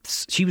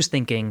 she was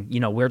thinking,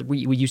 where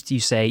we used to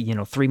say,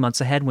 3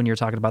 months ahead when you're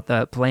talking about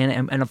the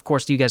plan, and of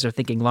course you guys are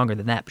thinking longer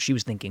than that, but she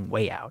was thinking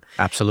way out.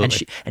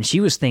 Absolutely. And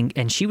she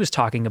was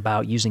talking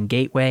about using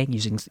Gateway,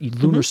 using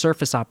lunar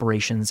surface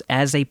operations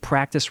as a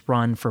practice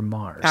run for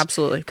Mars.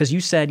 Absolutely. Because you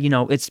said,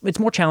 it's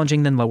more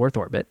challenging than low Earth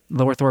orbit.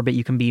 Low Earth orbit,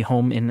 you can be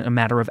home in a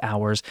matter of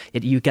hours.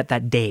 You get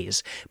that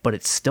days, but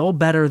it's still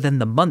better than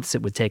the months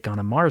it would take on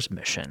a Mars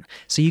mission.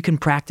 So you can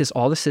practice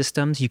all the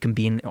systems. You can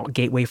be in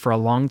Gateway for a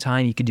long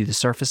time. You can do the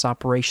surface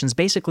operations,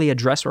 basically a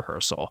dress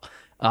rehearsal.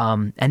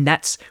 And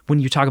that's, when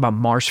you talk about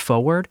Mars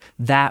forward,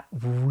 that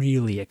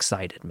really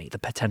excited me, the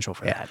potential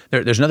for that.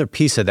 There's another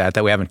piece of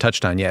that we haven't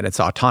touched on yet. It's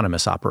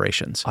autonomous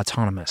operations.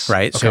 Autonomous.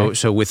 Right? Okay.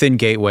 So within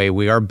Gateway,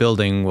 we are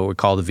building what we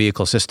call the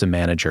Vehicle System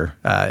Manager.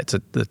 It's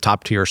the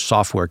top-tier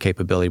software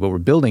capability, but we're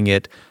building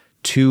it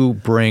to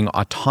bring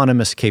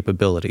autonomous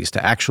capabilities,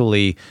 to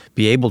actually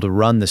be able to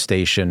run the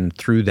station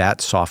through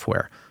that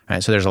software.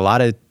 Right? So there's a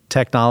lot of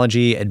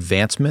technology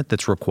advancement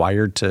that's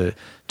required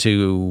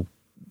to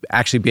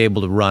actually be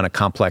able to run a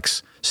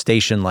complex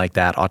station like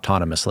that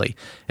autonomously.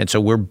 And so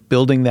we're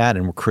building that,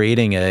 and we're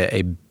creating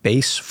a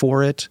base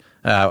for it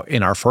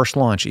in our first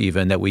launch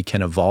even, that we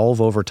can evolve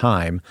over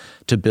time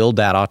to build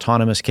that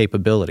autonomous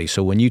capability.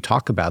 So when you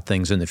talk about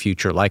things in the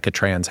future, like a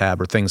TransHab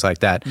or things like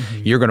that,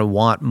 you're going to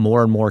want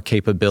more and more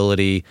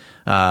capability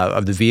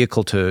of the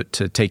vehicle to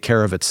take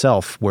care of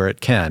itself where it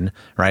can,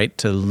 right?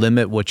 To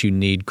limit what you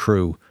need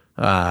crew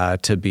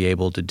to be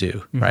able to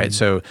do, right?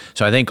 So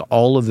I think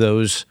all of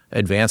those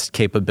advanced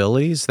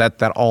capabilities,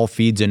 that all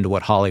feeds into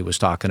what Holly was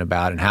talking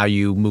about, and how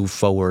you move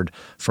forward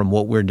from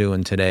what we're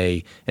doing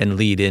today and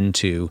lead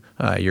into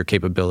your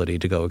capability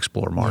to go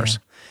explore Mars.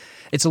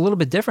 Yeah. It's a little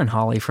bit different,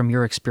 Holly, from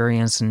your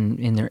experience in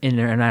the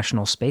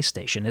International Space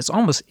Station. It's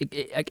almost,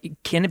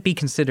 can it be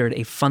considered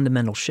a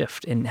fundamental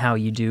shift in how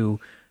you do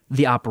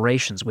the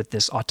operations with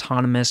this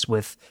autonomous,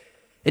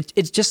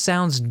 It just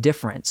sounds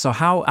different. So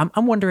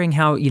I'm wondering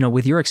how,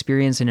 with your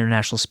experience in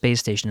International Space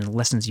Station and the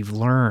lessons you've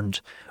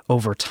learned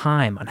over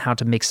time on how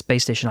to make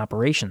space station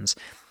operations,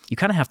 you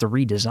kind of have to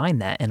redesign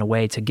that in a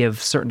way to give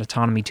certain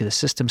autonomy to the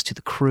systems, to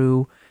the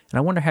crew. And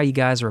I wonder how you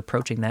guys are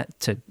approaching that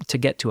to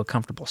get to a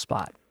comfortable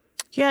spot.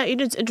 Yeah,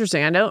 it's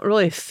interesting. I don't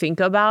really think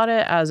about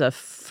it as a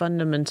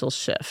fundamental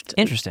shift.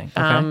 Interesting.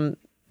 Okay.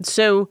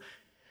 So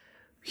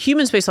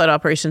human spaceflight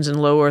operations in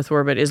low Earth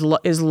orbit is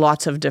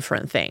lots of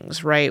different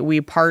things, right?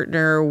 We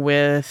partner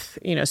with,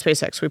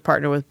 SpaceX, we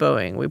partner with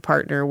Boeing, we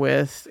partner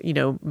with,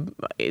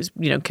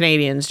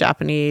 Canadians,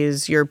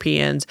 Japanese,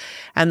 Europeans,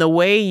 and the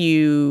way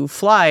you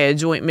fly a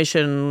joint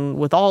mission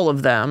with all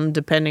of them,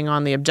 depending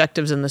on the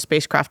objectives in the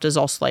spacecraft, is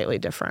all slightly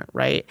different,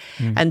 right?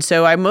 And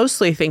so I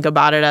mostly think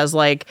about it as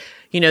like,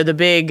 the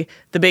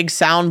big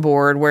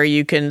soundboard where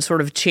you can sort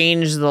of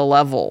change the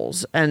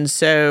levels. And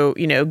so,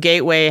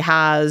 Gateway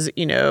has,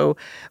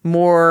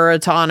 more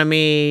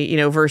autonomy,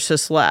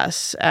 versus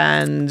less.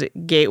 And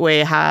Gateway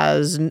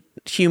has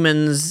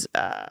humans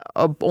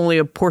only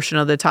a portion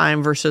of the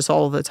time versus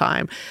all the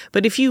time.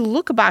 But if you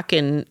look back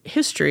in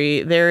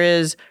history, there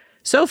is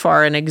so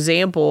far an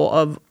example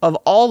of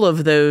all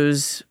of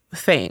those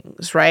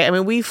things, right? I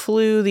mean, we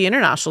flew the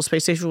International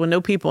Space Station with no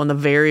people in the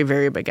very,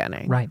 very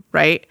beginning.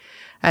 Right?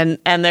 And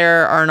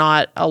there are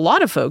not a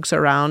lot of folks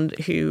around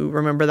who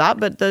remember that,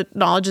 but the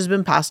knowledge has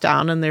been passed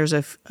down, and there's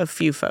a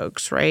few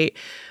folks, right?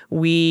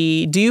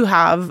 We do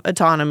have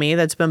autonomy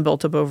that's been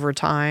built up over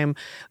time.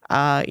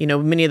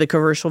 Many of the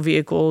commercial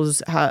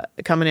vehicles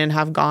coming in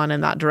have gone in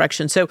that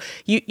direction. So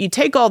you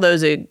take all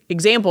those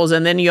examples,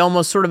 and then you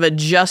almost sort of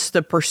adjust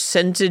the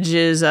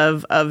percentages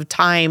of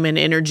time and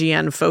energy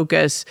and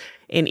focus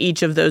in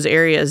each of those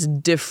areas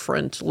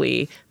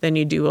differently than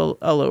you do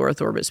a low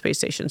Earth orbit space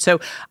station. So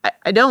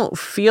I don't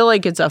feel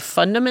like it's a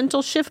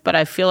fundamental shift, but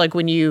I feel like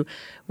when you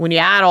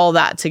add all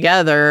that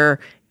together,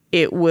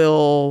 it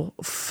will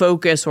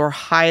focus or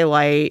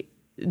highlight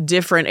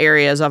different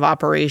areas of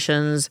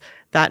operations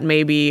that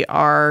maybe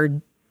are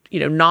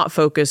not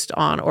focused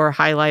on or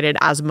highlighted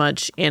as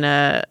much in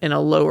a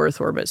low Earth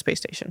orbit space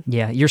station.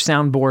 Yeah, your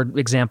soundboard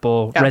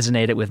example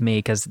resonated with me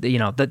because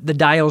the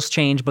dials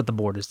change, but the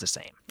board is the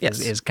same. Yes,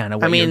 is kind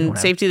of what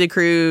safety of the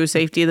crew,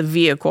 safety of the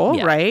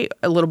vehicle, right?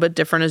 A little bit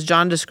different as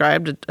John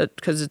described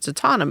because it's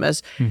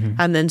autonomous,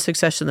 and then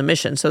success of the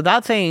mission. So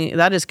that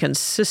is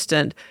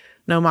consistent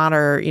no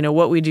matter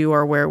what we do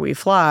or where we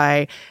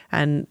fly,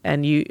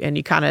 and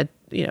you kind of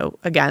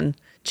again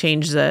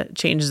change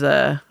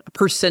the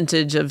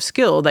percentage of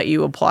skill that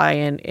you apply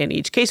in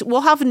each case.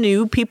 We'll have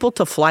new people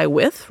to fly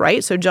with,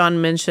 right? So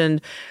John mentioned,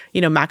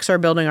 Maxar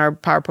building our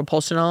power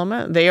propulsion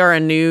element. They are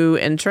a new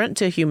entrant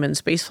to human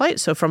spaceflight.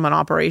 So from an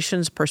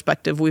operations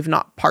perspective, we've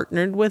not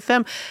partnered with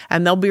them,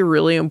 and they'll be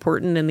really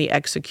important in the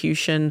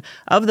execution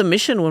of the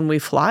mission when we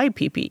fly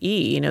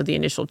PPE. The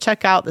initial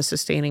checkout, the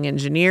sustaining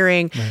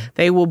engineering,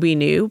 they will be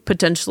new.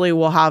 Potentially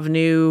we'll have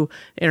new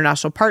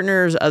international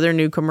partners, other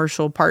new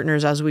commercial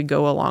partners as we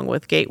go along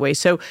with Gateway.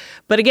 So,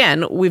 but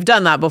again, we've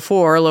done that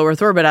before, low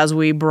Earth orbit, as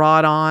we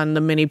brought on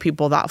the many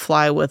people that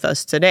fly with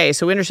us today.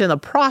 So we understand the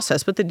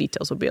process, but the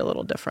details will be a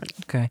little different.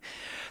 Okay.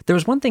 There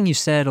was one thing you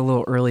said a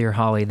little earlier,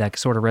 Holly, that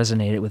sort of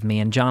resonated with me.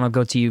 And John, I'll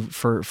go to you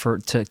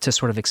to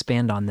sort of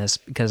expand on this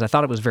because I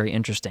thought it was very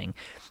interesting.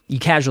 You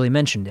casually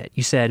mentioned it.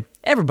 You said,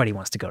 everybody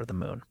wants to go to the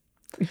moon.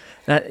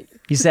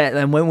 You said,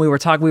 and when we were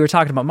talking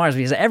about Mars.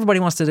 We said everybody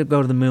wants to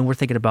go to the moon. We're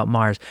thinking about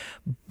Mars,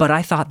 but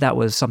I thought that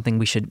was something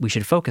we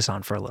should focus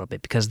on for a little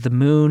bit because the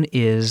moon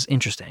is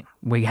interesting.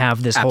 We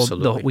have this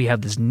we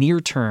have this near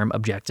term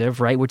objective,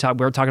 right? We're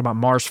talking about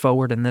Mars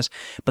forward in this,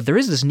 but there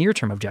is this near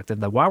term objective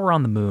that while we're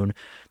on the moon,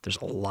 there's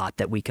a lot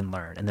that we can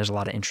learn, and there's a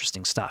lot of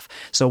interesting stuff.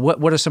 So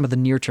what are some of the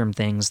near term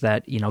things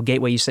that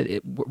Gateway? You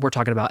said we're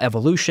talking about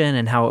evolution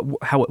and how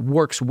it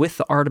works with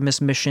the Artemis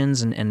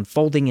missions and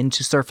folding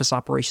into surface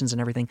operations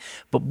and everything.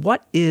 But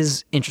what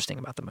is interesting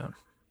about the moon?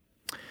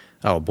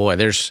 Oh boy,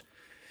 there's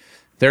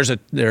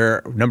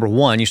number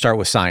one, you start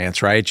with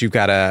science, right? You've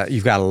got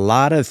a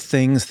lot of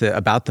things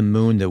about the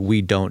moon that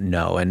we don't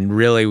know, and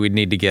really we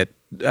need to get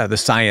the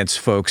science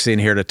folks in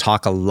here to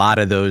talk a lot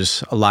of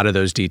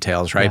those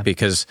details, right? Yeah.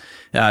 Because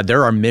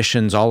there are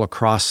missions all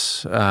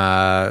across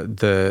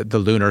the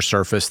lunar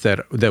surface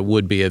that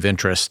would be of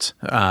interest.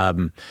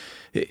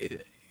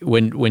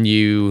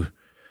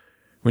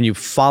 When you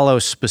follow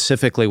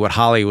specifically what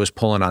Holly was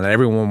pulling on, that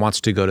everyone wants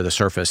to go to the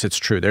surface, it's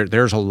true.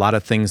 There's a lot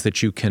of things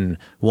that you can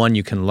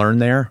learn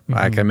there,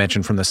 like I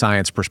mentioned from the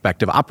science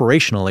perspective.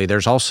 Operationally,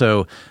 there's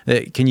also,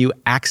 can you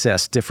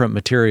access different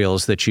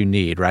materials that you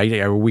need, right?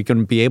 Are we going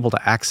to be able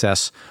to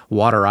access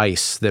water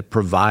ice that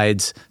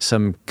provides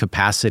some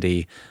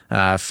capacity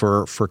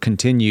for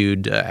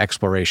continued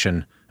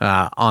exploration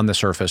on the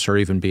surface or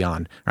even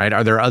beyond, right?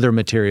 Are there other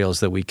materials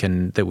that we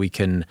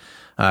can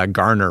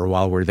garner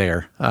while we're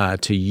there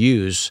to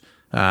use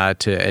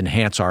to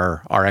enhance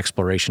our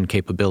exploration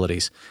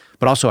capabilities,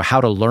 but also how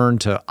to learn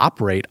to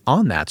operate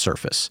on that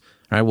surface,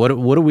 right? What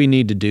do we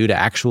need to do to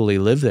actually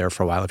live there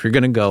for a while? If you're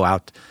going to go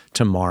out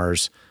to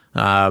Mars,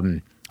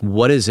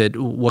 what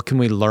can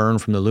we learn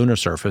from the lunar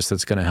surface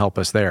that's going to help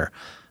us there?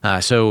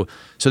 So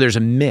there's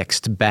a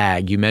mixed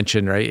bag. You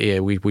mentioned,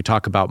 right? We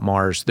talk about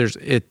Mars.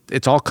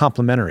 It's all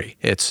complementary.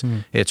 It's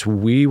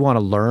we want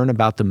to learn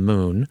about the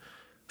moon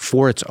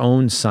for its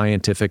own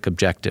scientific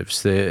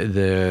objectives.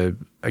 The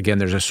again,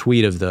 there's a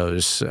suite of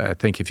those. I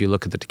think if you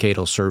look at the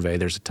decadal survey,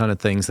 there's a ton of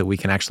things that we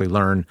can actually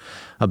learn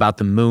about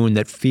the moon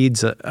that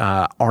feeds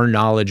our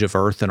knowledge of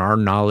Earth and our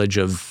knowledge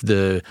of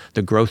the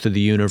growth of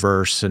the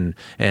universe, and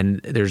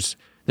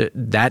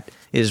that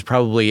is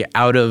probably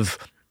out of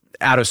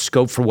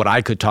scope for what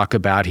I could talk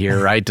about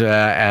here, right?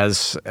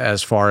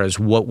 As far as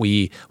what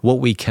we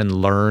can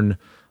learn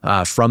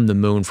from the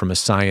moon from a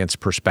science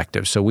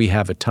perspective. So we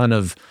have a ton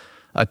of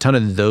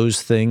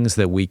those things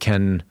that we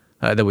can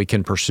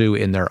pursue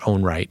in their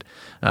own right.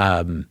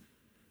 And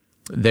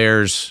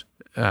that's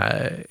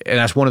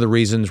one of the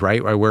reasons,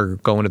 right, why we're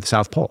going to the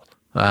South Pole.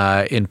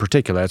 In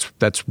particular,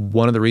 that's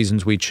one of the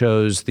reasons we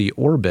chose the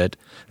orbit,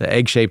 the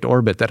egg-shaped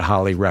orbit that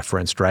Holly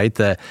referenced, right?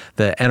 The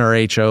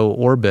NRHO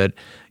orbit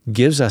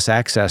gives us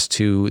access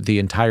to the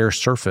entire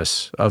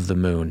surface of the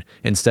moon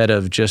instead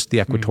of just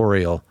the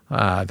equatorial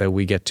that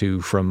we get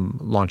to from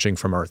launching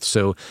from Earth.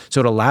 So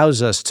it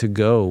allows us to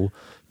go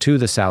to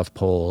the South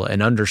Pole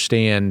and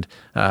understand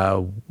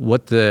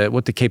what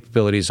the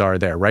capabilities are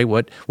there, right?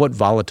 What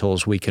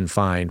volatiles we can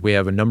find. We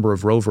have a number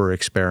of rover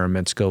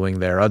experiments going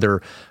there.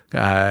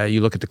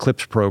 You look at the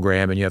CLIPS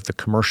program and you have the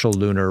commercial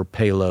lunar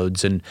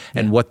payloads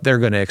and what they're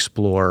going to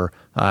explore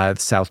the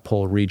South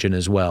Pole region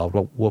as well.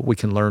 What we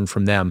can learn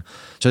from them.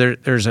 So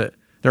there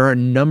are a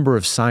number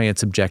of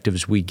science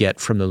objectives we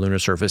get from the lunar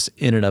surface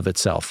in and of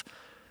itself.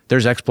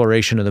 There's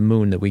exploration of the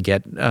moon that we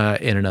get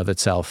in and of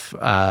itself.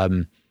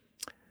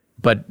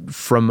 But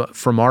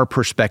from our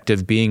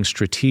perspective, being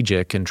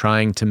strategic and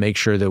trying to make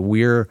sure that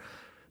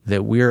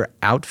we're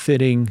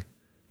outfitting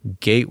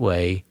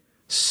Gateway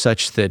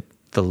such that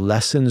the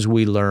lessons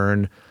we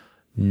learn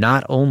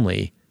not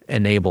only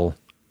enable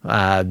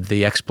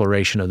the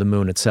exploration of the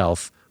moon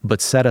itself, but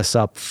set us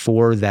up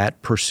for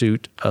that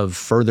pursuit of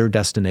further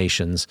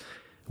destinations.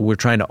 We're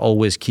trying to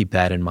always keep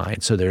that in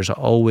mind. So there's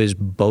always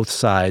both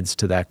sides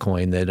to that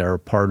coin that are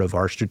part of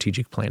our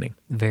strategic planning.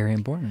 Very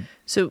important.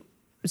 So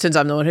since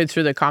I'm the one who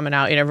threw the comment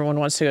out and everyone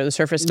wants to go to the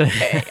surface,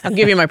 I'll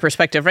give you my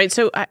perspective, right?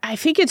 So I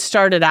think it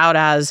started out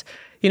as,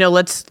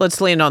 let's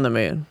land on the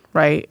moon,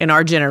 right? In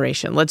our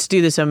generation, let's do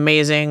this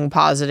amazing,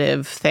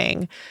 positive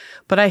thing.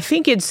 But I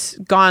think it's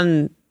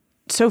gone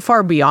so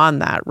far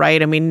beyond that,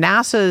 right? I mean,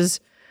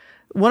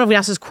 one of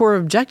NASA's core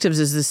objectives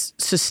is this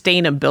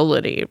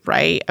sustainability,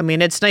 right? I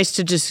mean, it's nice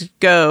to just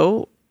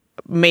go,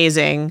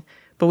 amazing,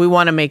 but we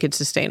want to make it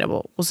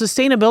sustainable. Well,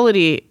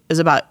 sustainability is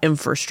about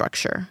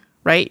infrastructure,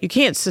 right? You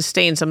can't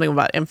sustain something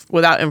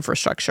without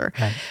infrastructure.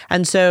 Right.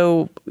 And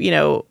so,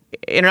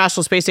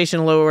 International Space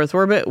Station, low Earth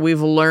orbit,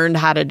 we've learned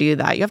how to do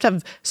that. You have to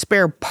have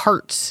spare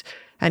parts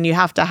and you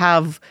have to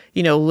have,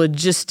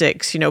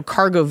 logistics,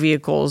 cargo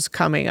vehicles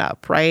coming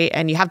up, right?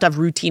 And you have to have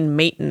routine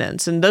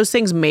maintenance. And those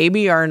things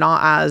maybe are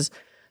not as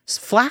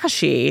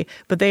flashy,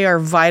 but they are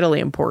vitally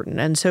important.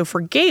 And so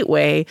for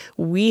Gateway,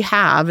 we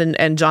have,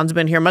 and John's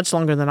been here much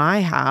longer than I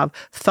have,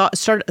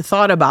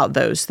 thought about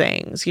those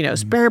things,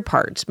 spare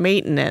parts,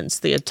 maintenance,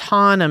 the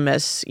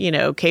autonomous,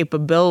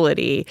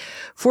 capability.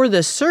 For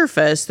the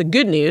surface, the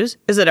good news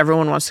is that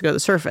everyone wants to go to the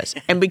surface.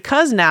 And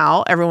because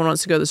now everyone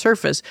wants to go to the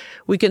surface,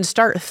 we can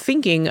start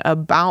thinking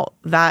about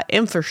that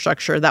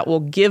infrastructure that will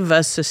give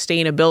us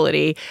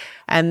sustainability.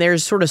 And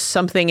there's sort of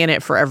something in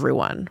it for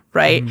everyone,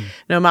 right?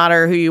 No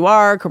matter who you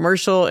are,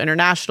 commercial,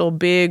 international,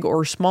 big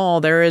or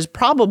small, there is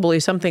probably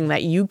something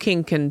that you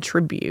can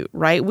contribute,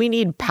 right? We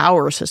need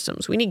power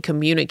systems. We need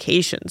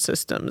communication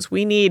systems.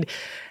 We need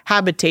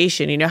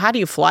habitation. How do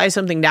you fly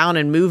something down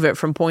and move it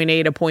from point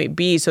A to point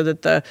B so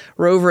that the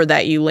rover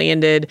that you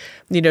landed,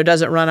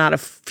 doesn't run out of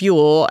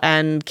fuel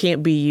and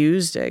can't be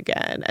used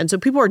again? And so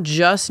people are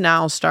just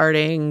now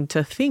starting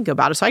to think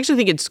about it. So I actually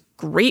think it's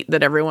great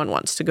that everyone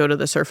wants to go to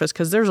the surface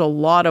because there's a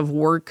lot of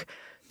work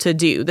to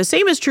do. The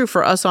same is true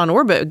for us on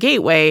orbit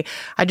Gateway.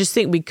 I just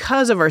think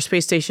because of our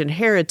space station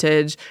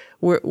heritage,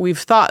 we've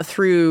thought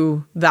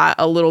through that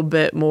a little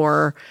bit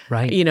more,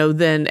 right?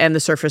 And the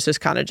surface is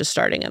kind of just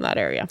starting in that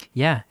area.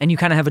 Yeah, and you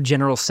kind of have a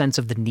general sense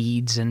of the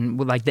needs and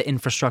like the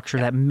infrastructure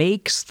that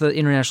makes the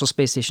International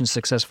Space Station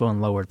successful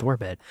in low Earth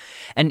orbit.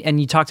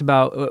 And you talked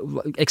about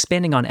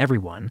expanding on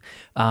everyone.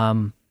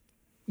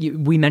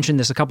 We mentioned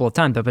this a couple of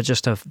times, but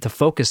just to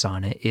focus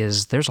on it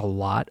is there's a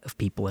lot of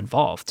people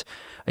involved.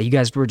 You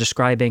guys were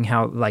describing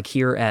how, like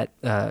here at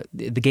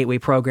the Gateway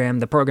program,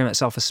 the program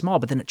itself is small,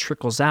 but then it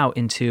trickles out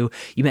into,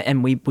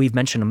 and we've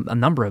mentioned a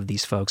number of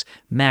these folks,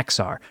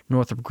 Maxar,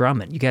 Northrop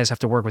Grumman. You guys have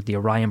to work with the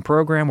Orion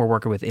program. We're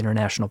working with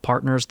international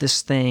partners.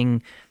 This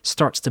thing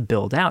starts to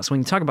build out. So when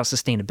you talk about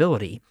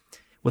sustainability,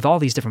 with all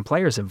these different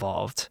players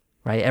involved,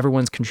 right,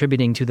 everyone's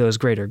contributing to those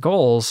greater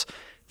goals.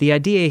 The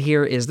idea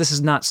here is this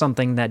is not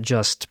something that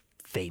just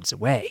fades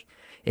away.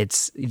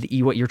 It's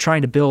what you're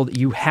trying to build.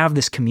 You have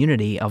this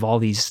community of all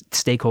these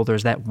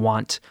stakeholders that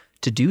want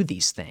to do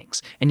these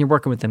things, and you're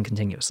working with them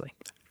continuously.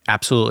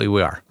 Absolutely,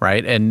 we are,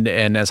 right? And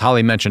as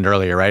Holly mentioned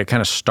earlier, right, it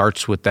kind of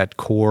starts with that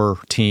core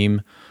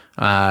team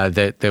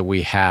that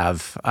we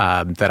have.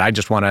 That I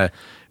just want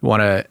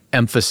to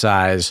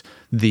emphasize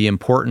the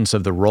importance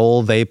of the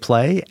role they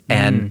play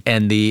and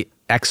the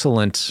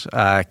excellent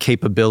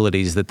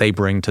capabilities that they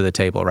bring to the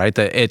table, right?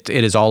 It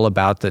is all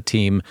about the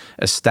team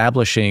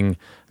establishing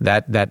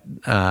that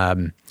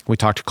we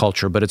talked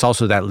culture, but it's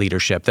also that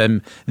leadership,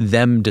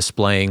 them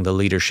displaying the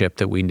leadership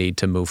that we need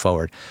to move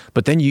forward.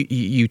 But then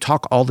you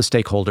talk all the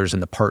stakeholders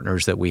and the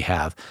partners that we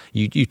have.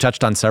 You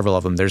touched on several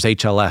of them. There's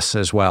HLS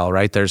as well,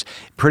 right? There's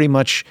pretty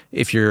much,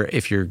 if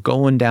you're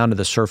going down to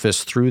the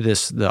surface through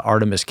the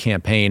Artemis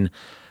campaign,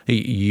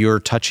 you're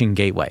touching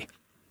Gateway,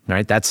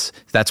 right?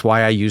 That's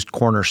why I used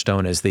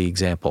Cornerstone as the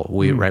example.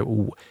 Right.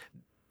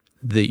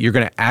 You're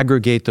going to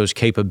aggregate those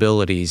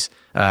capabilities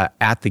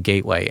at the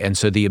Gateway. And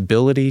so the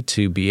ability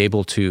to be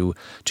able to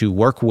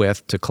work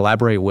with, to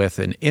collaborate with,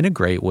 and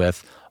integrate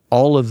with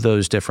all of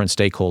those different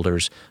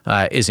stakeholders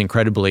is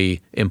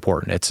incredibly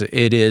important.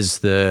 It is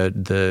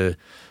the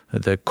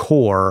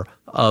core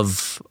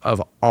of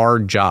our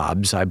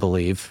jobs, I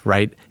believe,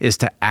 right, is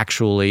to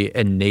actually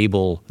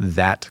enable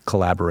that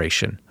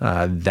collaboration,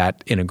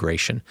 that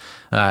integration.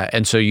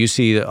 And so you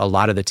see a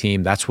lot of the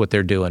team, that's what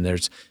they're doing.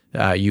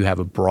 You have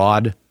a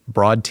broad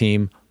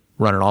team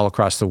running all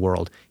across the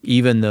world.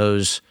 Even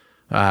those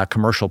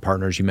commercial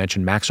partners you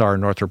mentioned, Maxar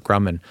and Northrop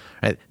Grumman,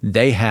 right?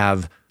 They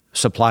have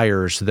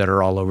suppliers that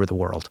are all over the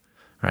world,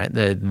 right?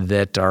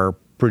 That are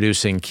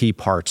producing key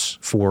parts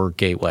for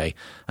Gateway.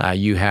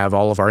 You have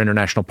all of our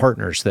international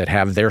partners that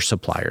have their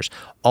suppliers.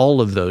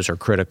 All of those are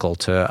critical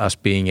to us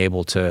being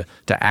able to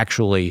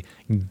actually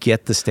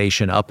get the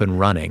station up and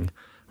running,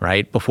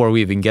 right? Before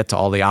we even get to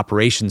all the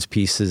operations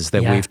pieces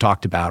that we've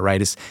talked about,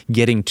 right? It's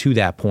getting to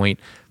that point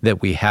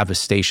that we have a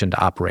station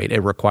to operate. It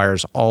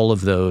requires all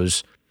of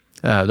those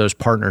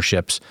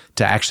partnerships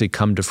to actually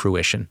come to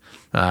fruition.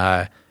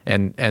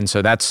 And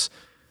so that's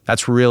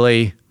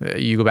really,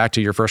 you go back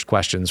to your first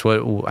questions.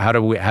 How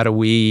do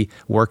we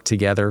work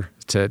together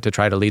to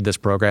try to lead this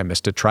program?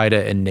 Is to try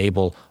to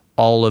enable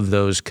all of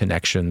those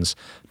connections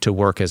to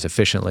work as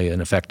efficiently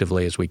and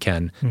effectively as we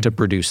can to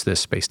produce this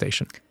space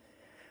station.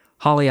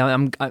 Holly,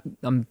 I'm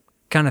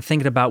kind of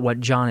thinking about what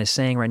John is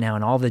saying right now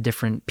and all the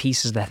different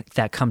pieces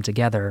that come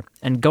together.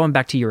 And going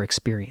back to your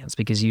experience,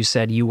 because you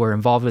said you were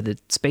involved with the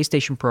space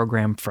station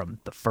program from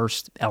the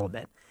first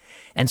element.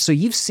 And so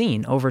you've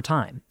seen over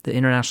time the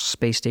International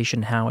Space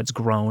Station, how it's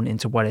grown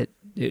into what it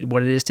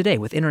is today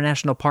with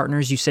international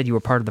partners. You said you were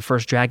part of the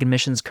first Dragon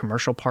missions,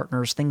 commercial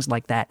partners, things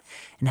like that,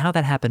 and how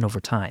that happened over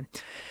time.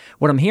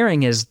 What I'm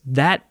hearing is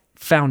that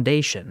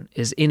foundation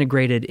is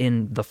integrated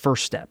in the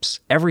first steps.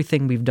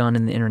 Everything we've done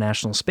in the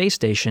International Space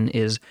Station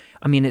is,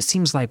 it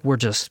seems like we're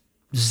just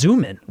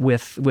zooming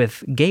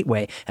with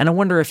Gateway. And I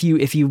wonder if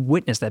you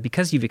witnessed that,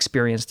 because you've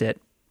experienced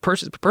it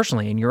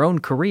personally in your own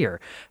career,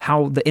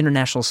 how the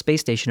International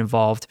Space Station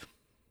evolved.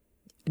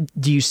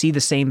 Do you see the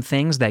same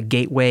things, that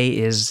Gateway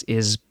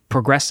is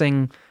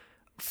progressing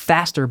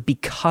faster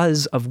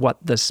because of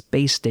what the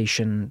space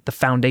station, the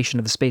foundation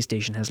of the space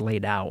station has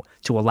laid out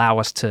to allow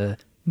us to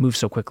move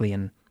so quickly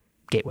in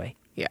Gateway?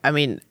 Yeah,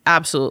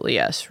 absolutely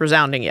yes.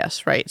 Resounding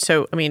yes, right?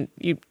 So,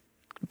 you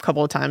a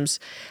couple of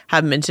times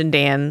have mentioned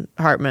Dan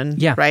Hartman,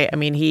 right?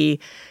 He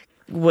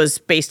was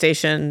space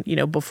station,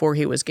 before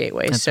he was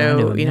Gateway. That's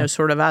so,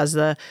 sort of as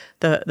the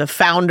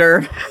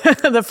founder,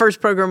 the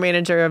first program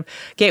manager of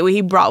Gateway,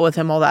 he brought with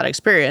him all that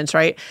experience,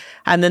 right?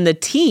 And then the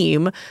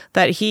team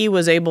that he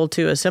was able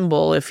to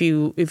assemble, if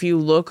you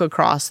look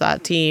across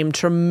that team,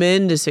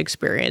 tremendous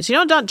experience,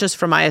 not just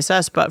from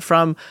ISS, but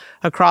from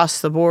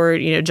across the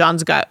board.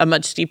 John's got a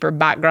much deeper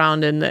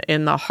background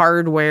in the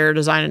hardware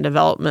design and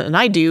development than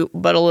I do,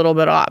 but a little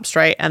bit of ops,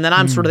 right? And then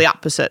I'm sort of the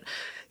opposite.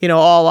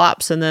 All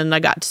ops. And then I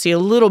got to see a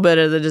little bit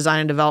of the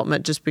design and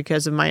development just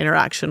because of my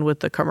interaction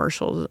with the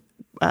commercial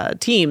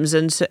teams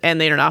and the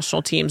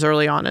international teams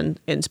early on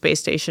in Space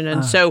Station.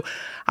 And so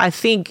I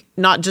think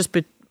not just,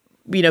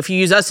 if you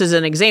use us as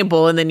an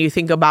example, and then you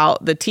think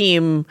about the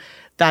team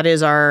that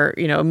is our,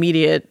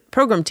 immediate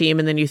program team,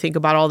 and then you think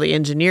about all the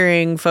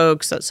engineering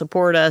folks that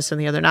support us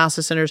and the other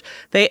NASA centers,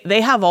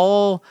 they have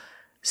all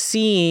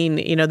seen,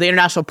 the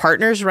international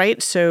partners,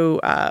 right?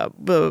 So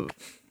the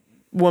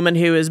woman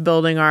who is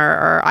building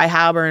our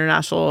HWHAP, our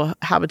International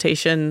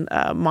Habitation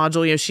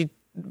module, she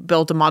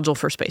built a module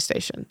for space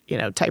station,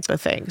 type of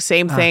thing.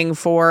 Same thing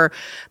for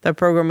the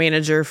program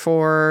manager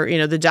for,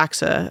 the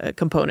JAXA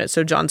component.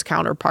 So John's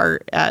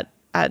counterpart at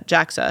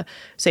JAXA,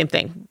 same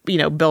thing,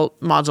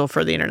 built module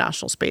for the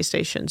International Space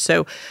Station.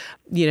 So,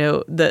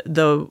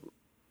 the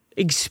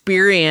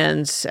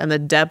experience and the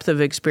depth of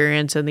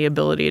experience and the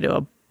ability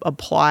to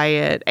apply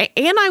it.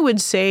 And I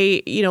would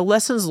say,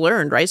 lessons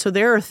learned, right? So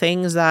there are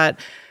things that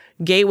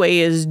Gateway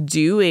is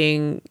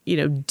doing,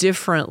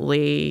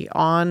 differently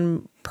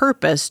on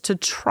purpose to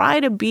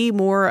try to be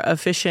more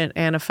efficient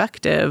and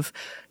effective,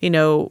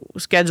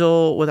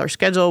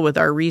 with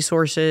our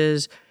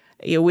resources.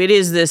 It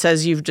is this,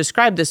 as you've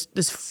described,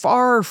 this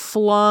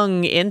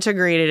far-flung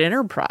integrated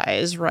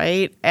enterprise,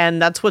 right?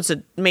 And that's what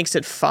makes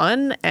it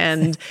fun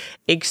and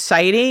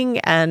exciting.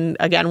 And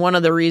again, one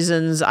of the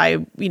reasons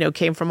I,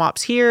 came from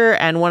ops here,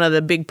 and one of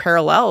the big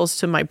parallels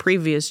to my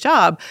previous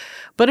job.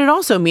 But it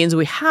also means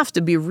we have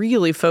to be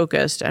really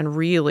focused and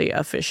really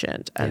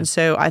efficient. And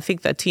so I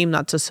think that team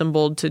that's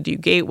assembled to do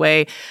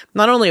Gateway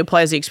not only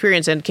applies the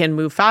experience and can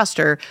move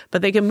faster,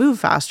 but they can move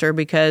faster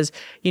because,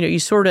 you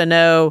sort of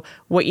know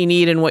what you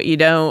need and what you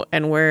don't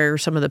and where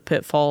some of the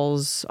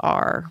pitfalls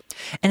are.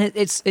 And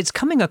it's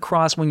coming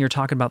across when you're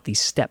talking about these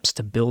steps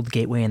to build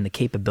Gateway and the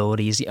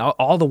capabilities,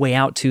 all the way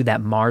out to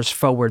that Mars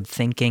forward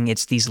thinking.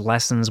 It's these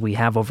lessons we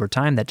have over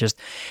time that just,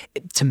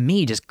 to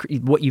me, just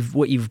what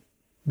you've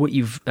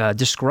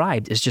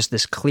described is just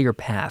this clear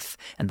path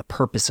and the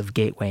purpose of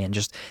Gateway, and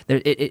just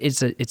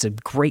it's a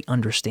great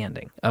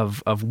understanding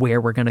of where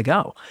we're going to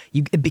go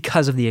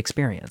because of the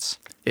experience.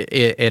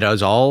 It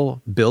is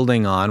all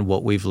building on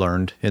what we've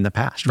learned in the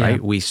past, right?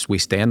 Yeah. We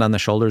stand on the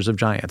shoulders of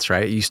giants,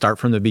 right? You start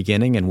from the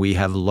beginning, and we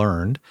have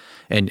learned,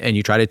 and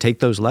you try to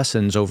take those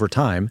lessons over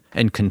time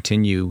and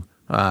continue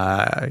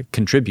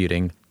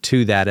contributing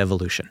to that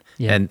evolution.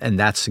 Yeah. And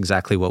that's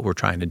exactly what we're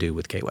trying to do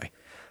with Gateway.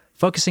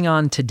 Focusing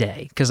on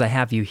today, because I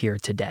have you here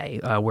today.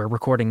 We're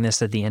recording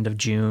this at the end of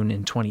June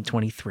in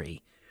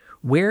 2023.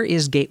 Where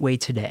is Gateway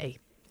today,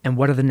 and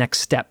what are the next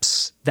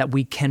steps that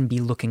we can be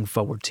looking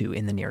forward to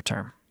in the near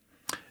term?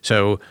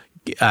 So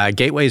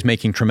Gateway is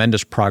making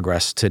tremendous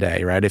progress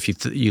today, right? If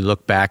you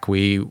look back,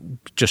 we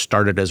just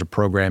started as a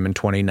program in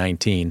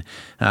 2019,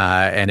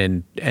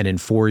 and in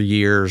 4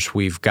 years,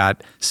 we've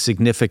got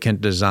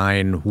significant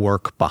design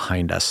work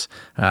behind us.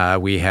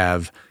 We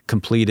have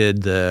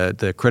completed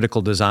the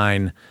critical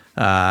design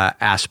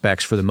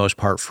aspects for the most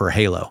part for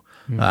Halo.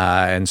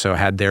 And so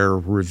had their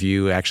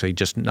review actually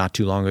just not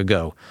too long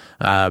ago.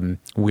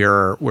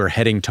 We're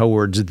heading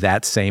towards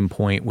that same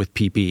point with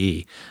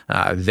PPE.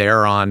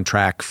 They're on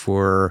track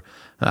for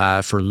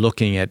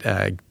looking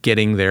at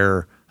getting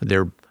their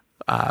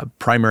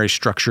primary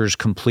structures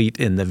complete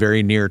in the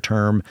very near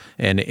term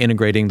and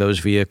integrating those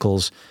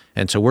vehicles.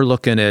 And so we're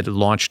looking at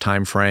launch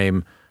time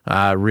frame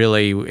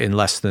really in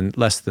less than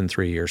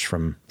 3 years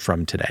from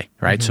today,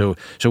 right? Mm-hmm.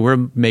 So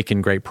we're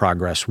making great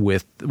progress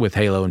with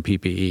Halo and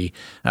PPE.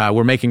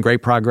 We're making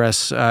great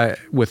progress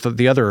with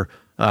the other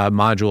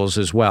modules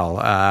as well.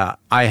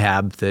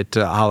 HWHAP that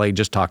Holly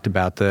just talked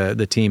about,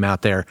 the team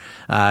out there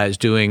is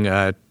doing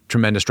a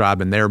tremendous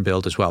job in their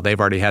build as well. They've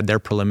already had their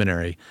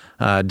preliminary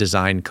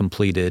design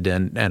completed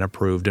and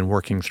approved, and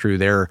working through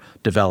their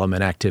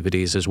development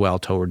activities as well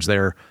towards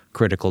their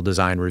critical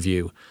design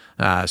review.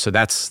 So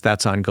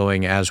that's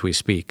ongoing as we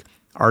speak.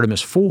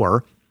 Artemis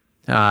 4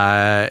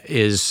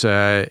 intends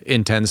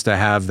to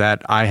have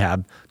that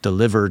HWHAP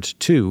delivered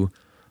to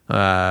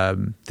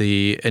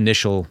the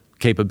initial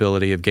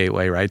capability of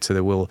Gateway, right? So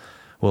that we'll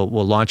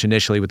launch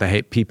initially with the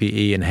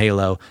PPE and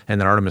Halo,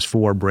 and then Artemis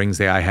 4 brings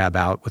the HWHAP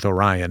out with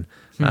Orion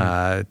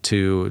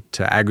to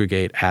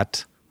aggregate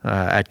at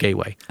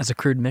Gateway as a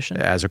crewed mission.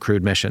 That's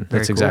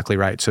Very exactly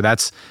right. So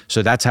that's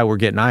how we're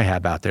getting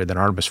HWHAP out there. Then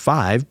Artemis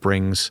 5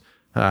 brings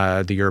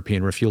the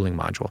European refueling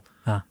module.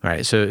 All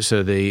right.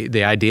 So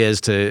the idea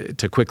is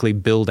to quickly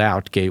build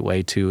out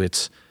Gateway to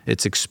its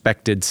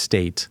expected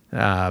state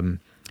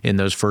in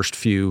those first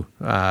few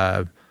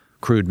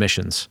crewed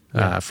missions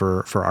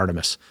for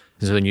Artemis.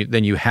 So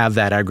then you have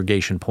that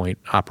aggregation point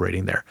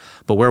operating there.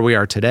 But where we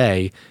are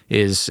today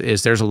is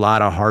there's a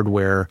lot of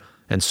hardware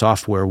and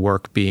software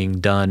work being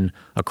done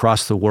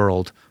across the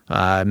world,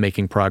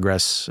 making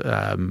progress.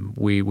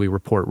 We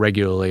report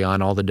regularly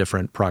on all the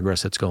different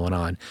progress that's going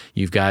on.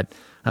 You've got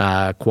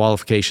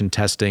qualification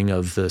testing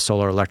of the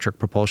solar electric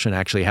propulsion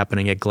actually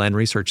happening at Glenn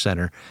Research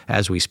Center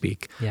as we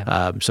speak.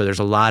 Yeah. So there's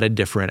a lot of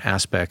different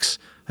aspects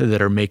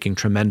that are making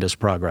tremendous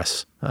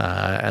progress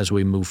as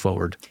we move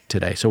forward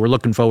today. So we're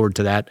looking forward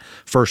to that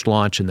first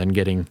launch and then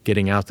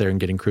getting out there and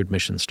getting crewed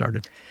missions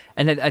started.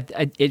 And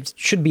it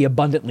should be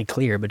abundantly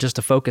clear, but just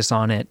to focus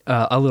on it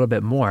a little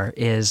bit more,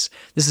 this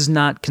is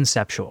not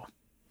conceptual.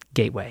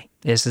 Gateway.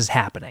 This is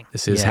happening.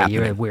 This is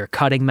happening. We're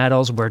cutting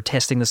metals. We're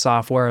testing the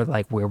software.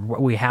 Like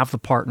we have the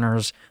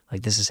partners.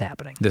 Like this is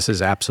happening. This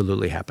is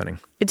absolutely happening.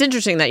 It's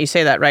interesting that you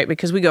say that, right?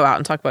 Because we go out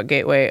and talk about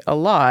Gateway a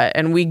lot,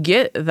 and we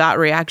get that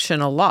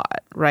reaction a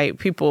lot, right?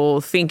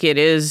 People think it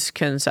is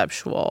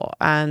conceptual,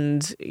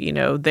 and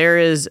there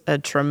is a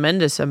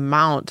tremendous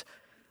amount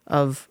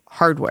of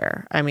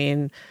hardware. I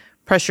mean,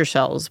 pressure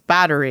cells,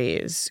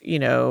 batteries,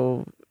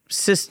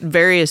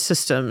 various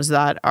systems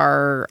that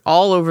are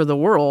all over the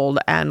world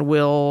and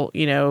will,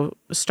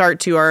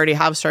 already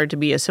have started to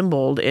be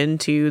assembled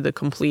into the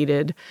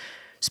completed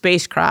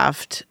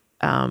spacecraft,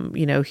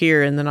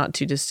 here in the not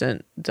too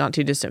distant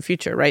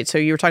future, right? So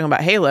you were talking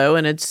about Halo,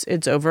 and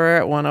it's over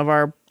at one of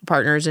our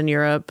partners in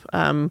Europe,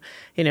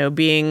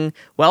 being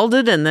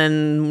welded, and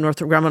then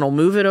Northrop Grumman will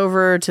move it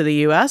over to the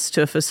U.S.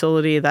 to a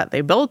facility that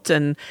they built.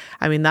 And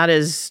I mean, that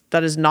is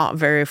not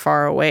very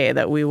far away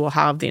that we will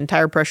have the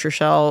entire pressure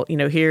shell,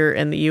 here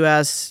in the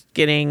U.S.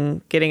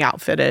 getting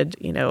outfitted,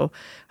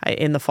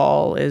 in the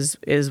fall is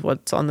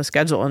what's on the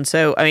schedule. And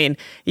so, I mean,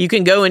 you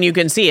can go and you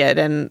can see it.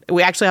 And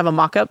we actually have a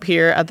mock-up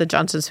here at the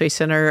Johnson Space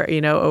Center,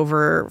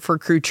 over for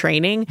crew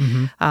training.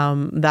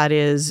 Mm-hmm. That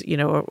is,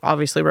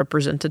 obviously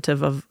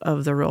representative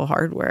of the real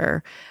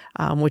hardware.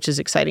 which is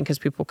exciting because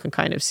people can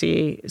kind of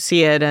see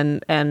it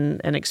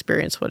and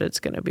experience what it's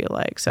going to be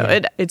like.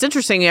 So it's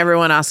interesting.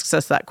 Everyone asks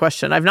us that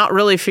question. I've not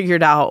really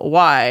figured out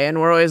why, and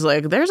we're always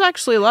like, there's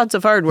actually lots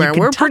of hardware, and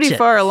we're pretty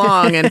far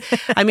along. And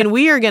I mean,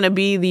 we are going to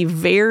be the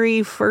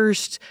very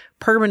first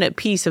permanent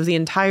piece of the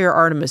entire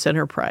Artemis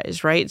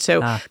enterprise, right?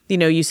 So,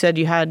 you said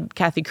you had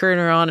Kathy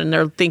Kerner on, and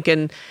they're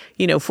thinking,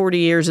 40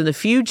 years in the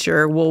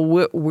future. Well,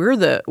 we're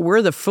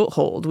the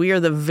foothold. We are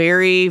the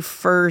very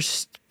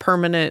first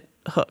permanent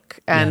hook,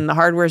 and the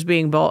hardware is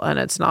being built, and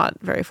it's not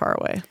very far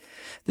away.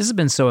 This has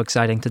been so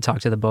exciting to talk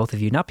to the both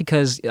of you, not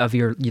because of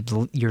your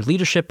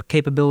leadership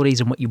capabilities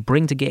and what you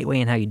bring to Gateway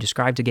and how you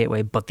describe to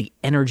Gateway, but the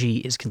energy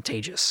is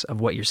contagious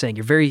of what you're saying.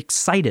 You're very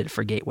excited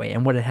for Gateway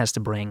and what it has to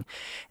bring.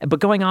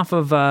 But going off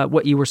of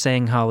what you were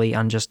saying, Holly,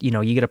 on just,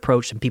 you get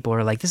approached and people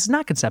are like, this is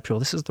not conceptual,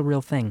 this is the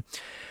real thing.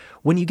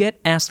 When you get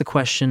asked the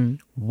question,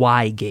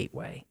 why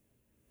Gateway?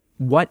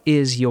 What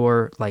is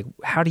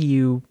how do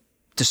you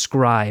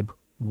describe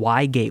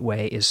why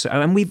Gateway is so,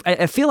 and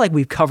I feel like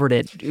we've covered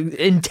it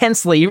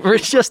intensely. We're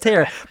just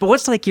here. But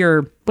what's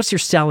your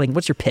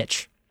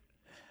pitch?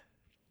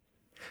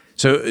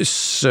 So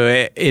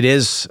it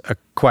is a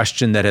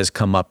question that has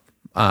come up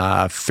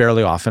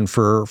fairly often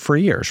for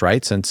years,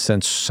 right?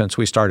 Since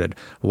we started.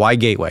 Why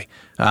Gateway?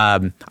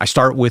 I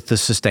start with the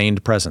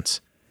sustained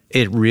presence.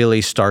 It really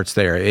starts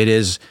there. It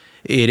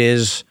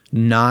is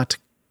not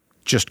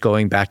just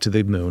going back to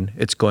the moon.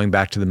 It's going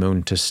back to the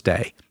moon to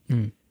stay.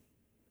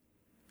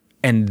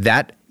 And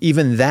that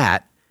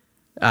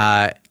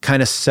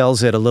kind of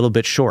sells it a little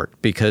bit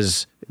short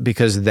because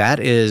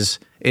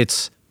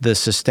it's the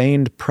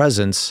sustained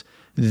presence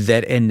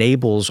that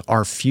enables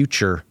our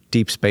future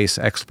deep space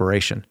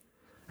exploration,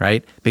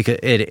 right? Because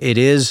it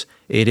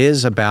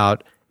is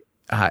about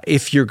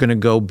if you're going to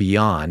go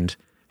beyond,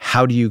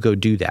 how do you go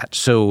do that?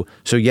 So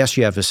yes,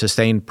 you have a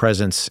sustained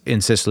presence in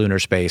cislunar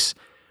space,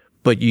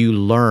 but you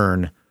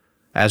learn,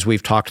 as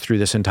we've talked through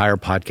this entire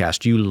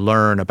podcast, you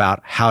learn about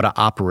how to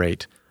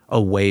operate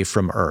away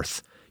from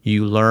Earth.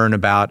 You learn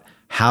about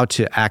how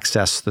to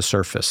access the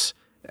surface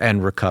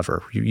and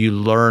recover. You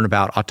learn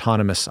about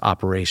autonomous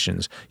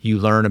operations. You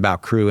learn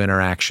about crew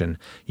interaction.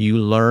 You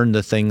learn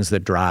the things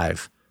that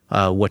drive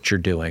what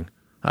you're doing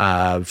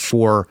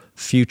for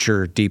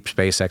future deep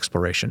space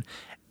exploration.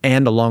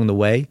 And along the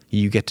way,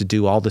 you get to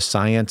do all the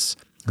science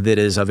that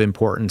is of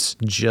importance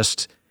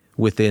just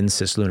within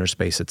cislunar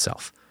space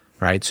itself,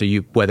 right? So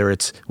whether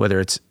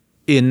it's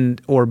in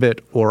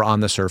orbit or on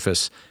the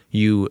surface,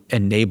 you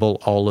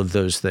enable all of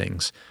those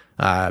things.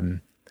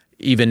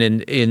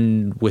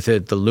 Even with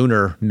the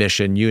lunar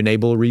mission, you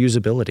enable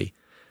reusability,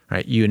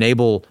 right? You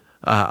enable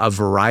a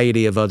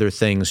variety of other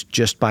things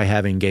just by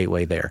having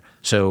Gateway there.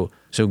 So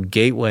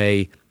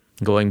Gateway,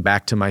 going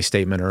back to my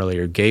statement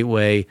earlier,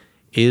 Gateway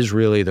is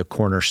really the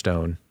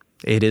cornerstone.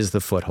 It is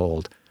the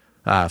foothold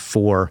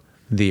for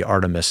the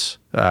Artemis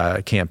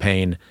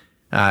campaign,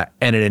 and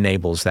it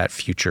enables that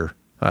future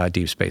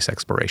deep space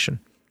exploration.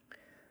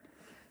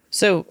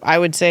 So I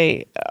would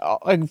say,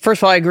 first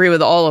of all, I agree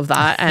with all of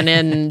that. And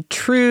in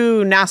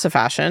true NASA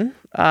fashion,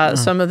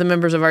 some of the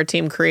members of our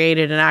team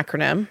created an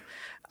acronym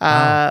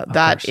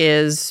that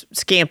is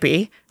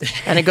SCAMPy.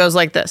 And it goes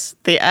like this.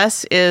 The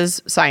S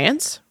is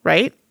science,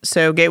 right?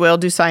 So Gateway will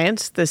do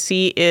science. The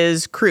C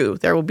is crew.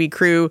 There will be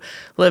crew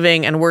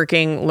living and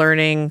working,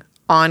 learning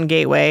on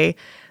Gateway.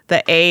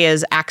 The A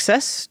is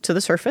access to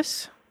the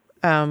surface.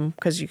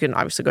 Because you can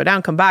obviously go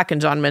down, come back,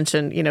 and John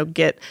mentioned,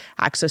 get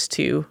access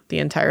to the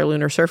entire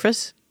lunar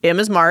surface. M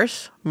is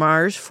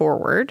Mars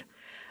forward.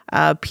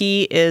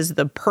 P is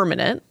the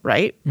permanent,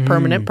 right?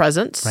 Permanent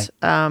presence,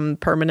 right.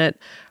 Permanent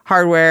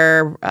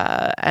hardware,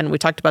 and we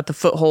talked about the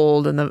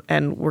foothold,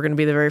 and we're going to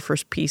be the very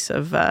first piece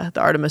of the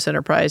Artemis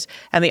enterprise.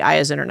 And the I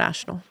is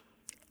international.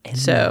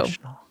 So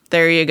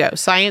there you go: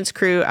 science,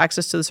 crew,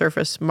 access to the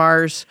surface,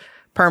 Mars,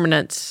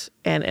 permanence,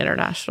 and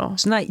international.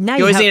 So now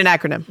you always need an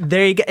acronym.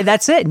 There you go.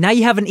 That's it. Now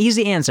you have an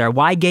easy answer.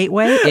 Why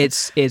Gateway?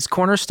 It's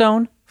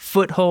cornerstone,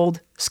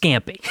 foothold,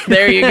 SCAMPy.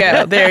 There you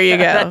go. There you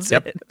go. That's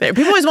it.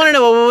 People always want to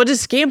know, well, what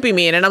does SCAMPy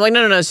mean? And I'm like,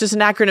 no. It's just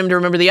an acronym to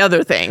remember the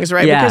other things,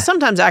 right? Yeah. Because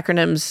sometimes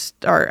acronyms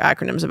are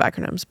acronyms of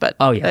acronyms. But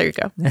there you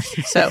go.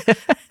 So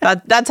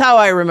that's how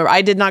I remember.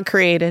 I did not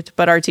create it,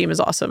 but our team is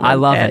awesome. I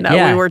love it.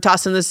 We were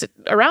tossing this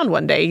around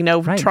one day,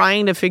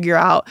 trying to figure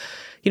out,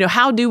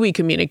 how do we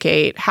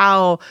communicate?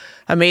 How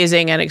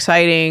amazing and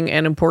exciting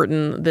and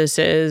important this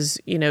is,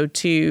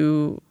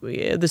 to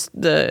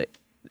the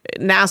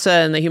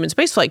NASA and the human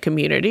spaceflight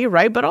community,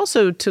 right? But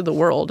also to the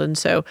world. And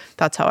so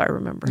that's how I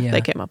remember they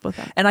came up with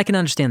that. And I can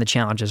understand the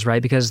challenges,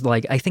 right? Because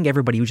I think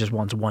everybody just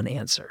wants one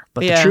answer.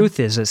 But the truth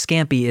is that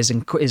SCAMPy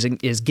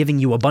is giving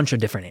you a bunch of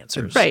different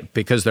answers. Right.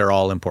 Because they're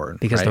all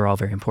important. Because they're all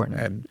very important.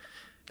 And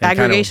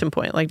aggregation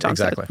point, like John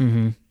exactly. said.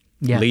 Mm-hmm.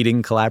 Yeah.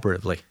 Leading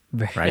collaboratively,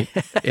 right?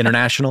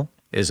 International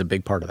is a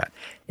big part of that.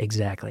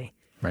 Exactly.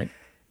 Right.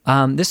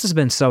 This has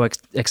been so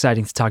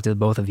exciting to talk to the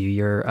both of you.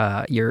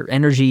 Your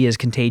energy is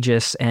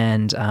contagious,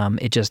 and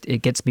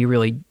it gets me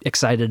really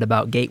excited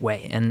about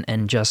Gateway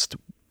and just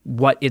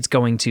what it's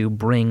going to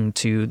bring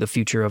to the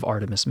future of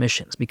Artemis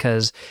missions.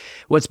 Because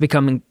what's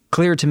becoming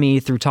clear to me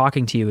through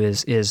talking to you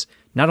is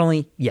not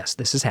only, yes,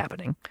 this is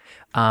happening,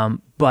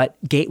 but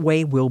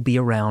Gateway will be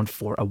around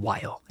for a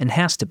while, and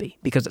has to be,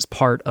 because it's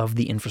part of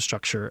the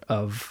infrastructure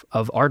of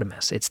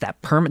Artemis. It's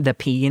that the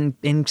P in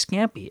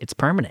Scampy. It's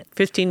permanent.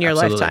 15-year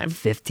lifetime.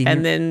 15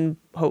 and then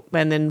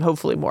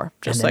hopefully more,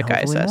 just like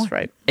ISS,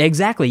 right?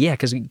 Exactly, yeah,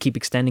 because we keep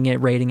extending it,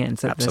 rating it, and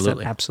stuff.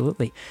 Absolutely.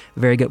 Absolutely.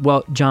 Very good.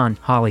 Well, John,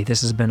 Holly,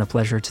 this has been a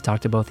pleasure to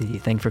talk to both of you.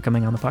 Thank you for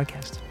coming on the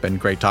podcast. Been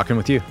great talking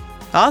with you.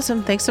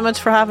 Awesome. Thanks so much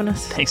for having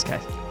us. Thanks,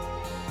 guys.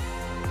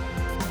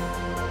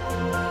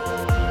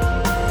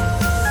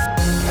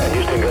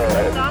 Houston, go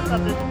ahead. Stop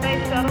of the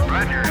space shuttle.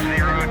 Roger,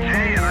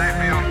 0J, and I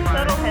feel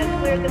Shuttle has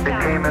cleared the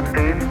tower. Became a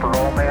theme for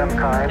all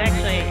mankind. It's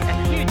actually a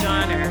huge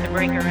honor to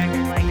break a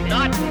record like this.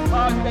 Not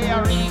because they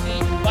are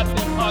easy, but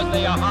because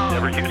they are hard.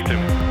 Never Houston,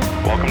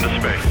 welcome to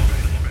space.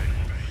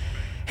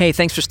 Hey,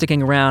 thanks for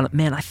sticking around.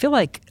 Man, I feel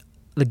like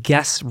the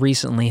guests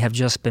recently have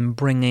just been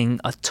bringing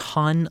a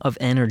ton of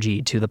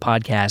energy to the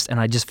podcast, and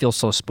I just feel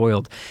so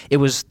spoiled. It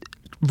was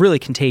really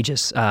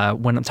contagious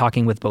when I'm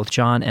talking with both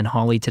John and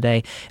Holly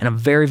today, and I'm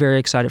very, very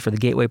excited for the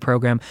Gateway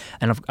program,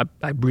 and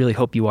I really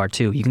hope you are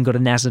too. You can go to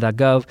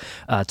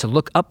nasa.gov to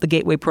look up the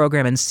Gateway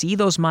program and see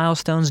those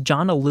milestones.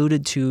 John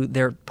alluded to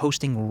they're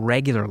posting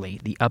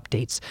regularly the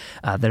updates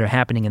that are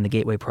happening in the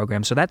Gateway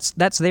program, so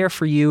that's there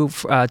for you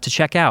to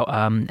check out.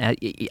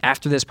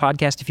 After this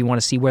podcast, if you want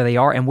to see where they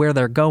are and where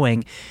they're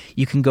going,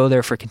 you can go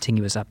there for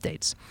continuous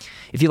updates.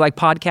 If you like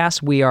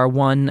podcasts, we are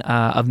one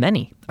of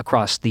many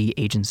across the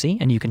agency,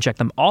 and you can check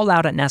them all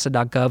out at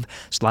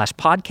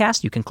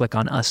nasa.gov/podcast. You can click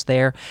on us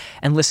there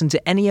and listen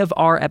to any of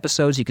our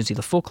episodes. You can see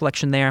the full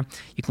collection there.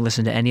 You can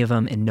listen to any of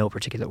them in no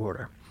particular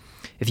order.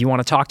 If you want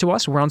to talk to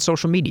us, we're on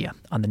social media,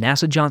 on the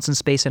NASA Johnson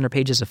Space Center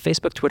pages of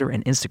Facebook, Twitter,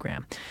 and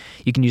Instagram.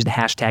 You can use the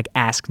hashtag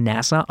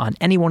AskNASA on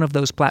any one of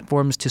those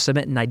platforms to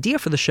submit an idea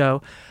for the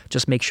show.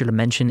 Just make sure to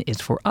mention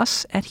it's for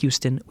us at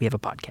Houston. We have a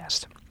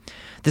podcast.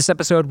 This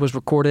episode was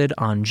recorded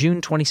on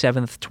June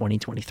 27th,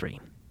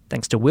 2023.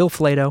 Thanks to Will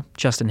Flato,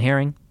 Justin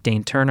Herring,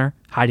 Dane Turner,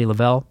 Heidi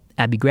Lavelle,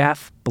 Abby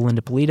Graff,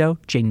 Belinda Polito,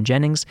 Jaden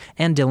Jennings,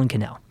 and Dylan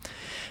Cannell.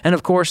 And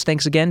of course,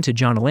 thanks again to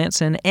John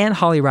Alanson and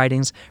Holly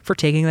Ridings for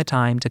taking the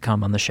time to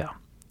come on the show.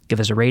 Give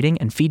us a rating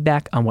and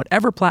feedback on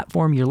whatever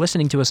platform you're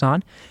listening to us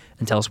on,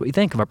 and tell us what you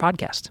think of our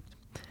podcast.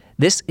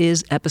 This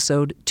is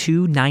episode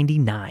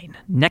 299.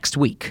 Next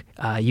week,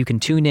 you can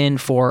tune in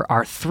for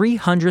our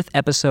 300th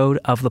episode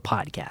of the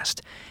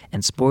podcast.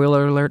 And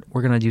spoiler alert,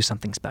 we're going to do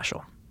something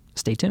special.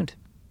 Stay tuned.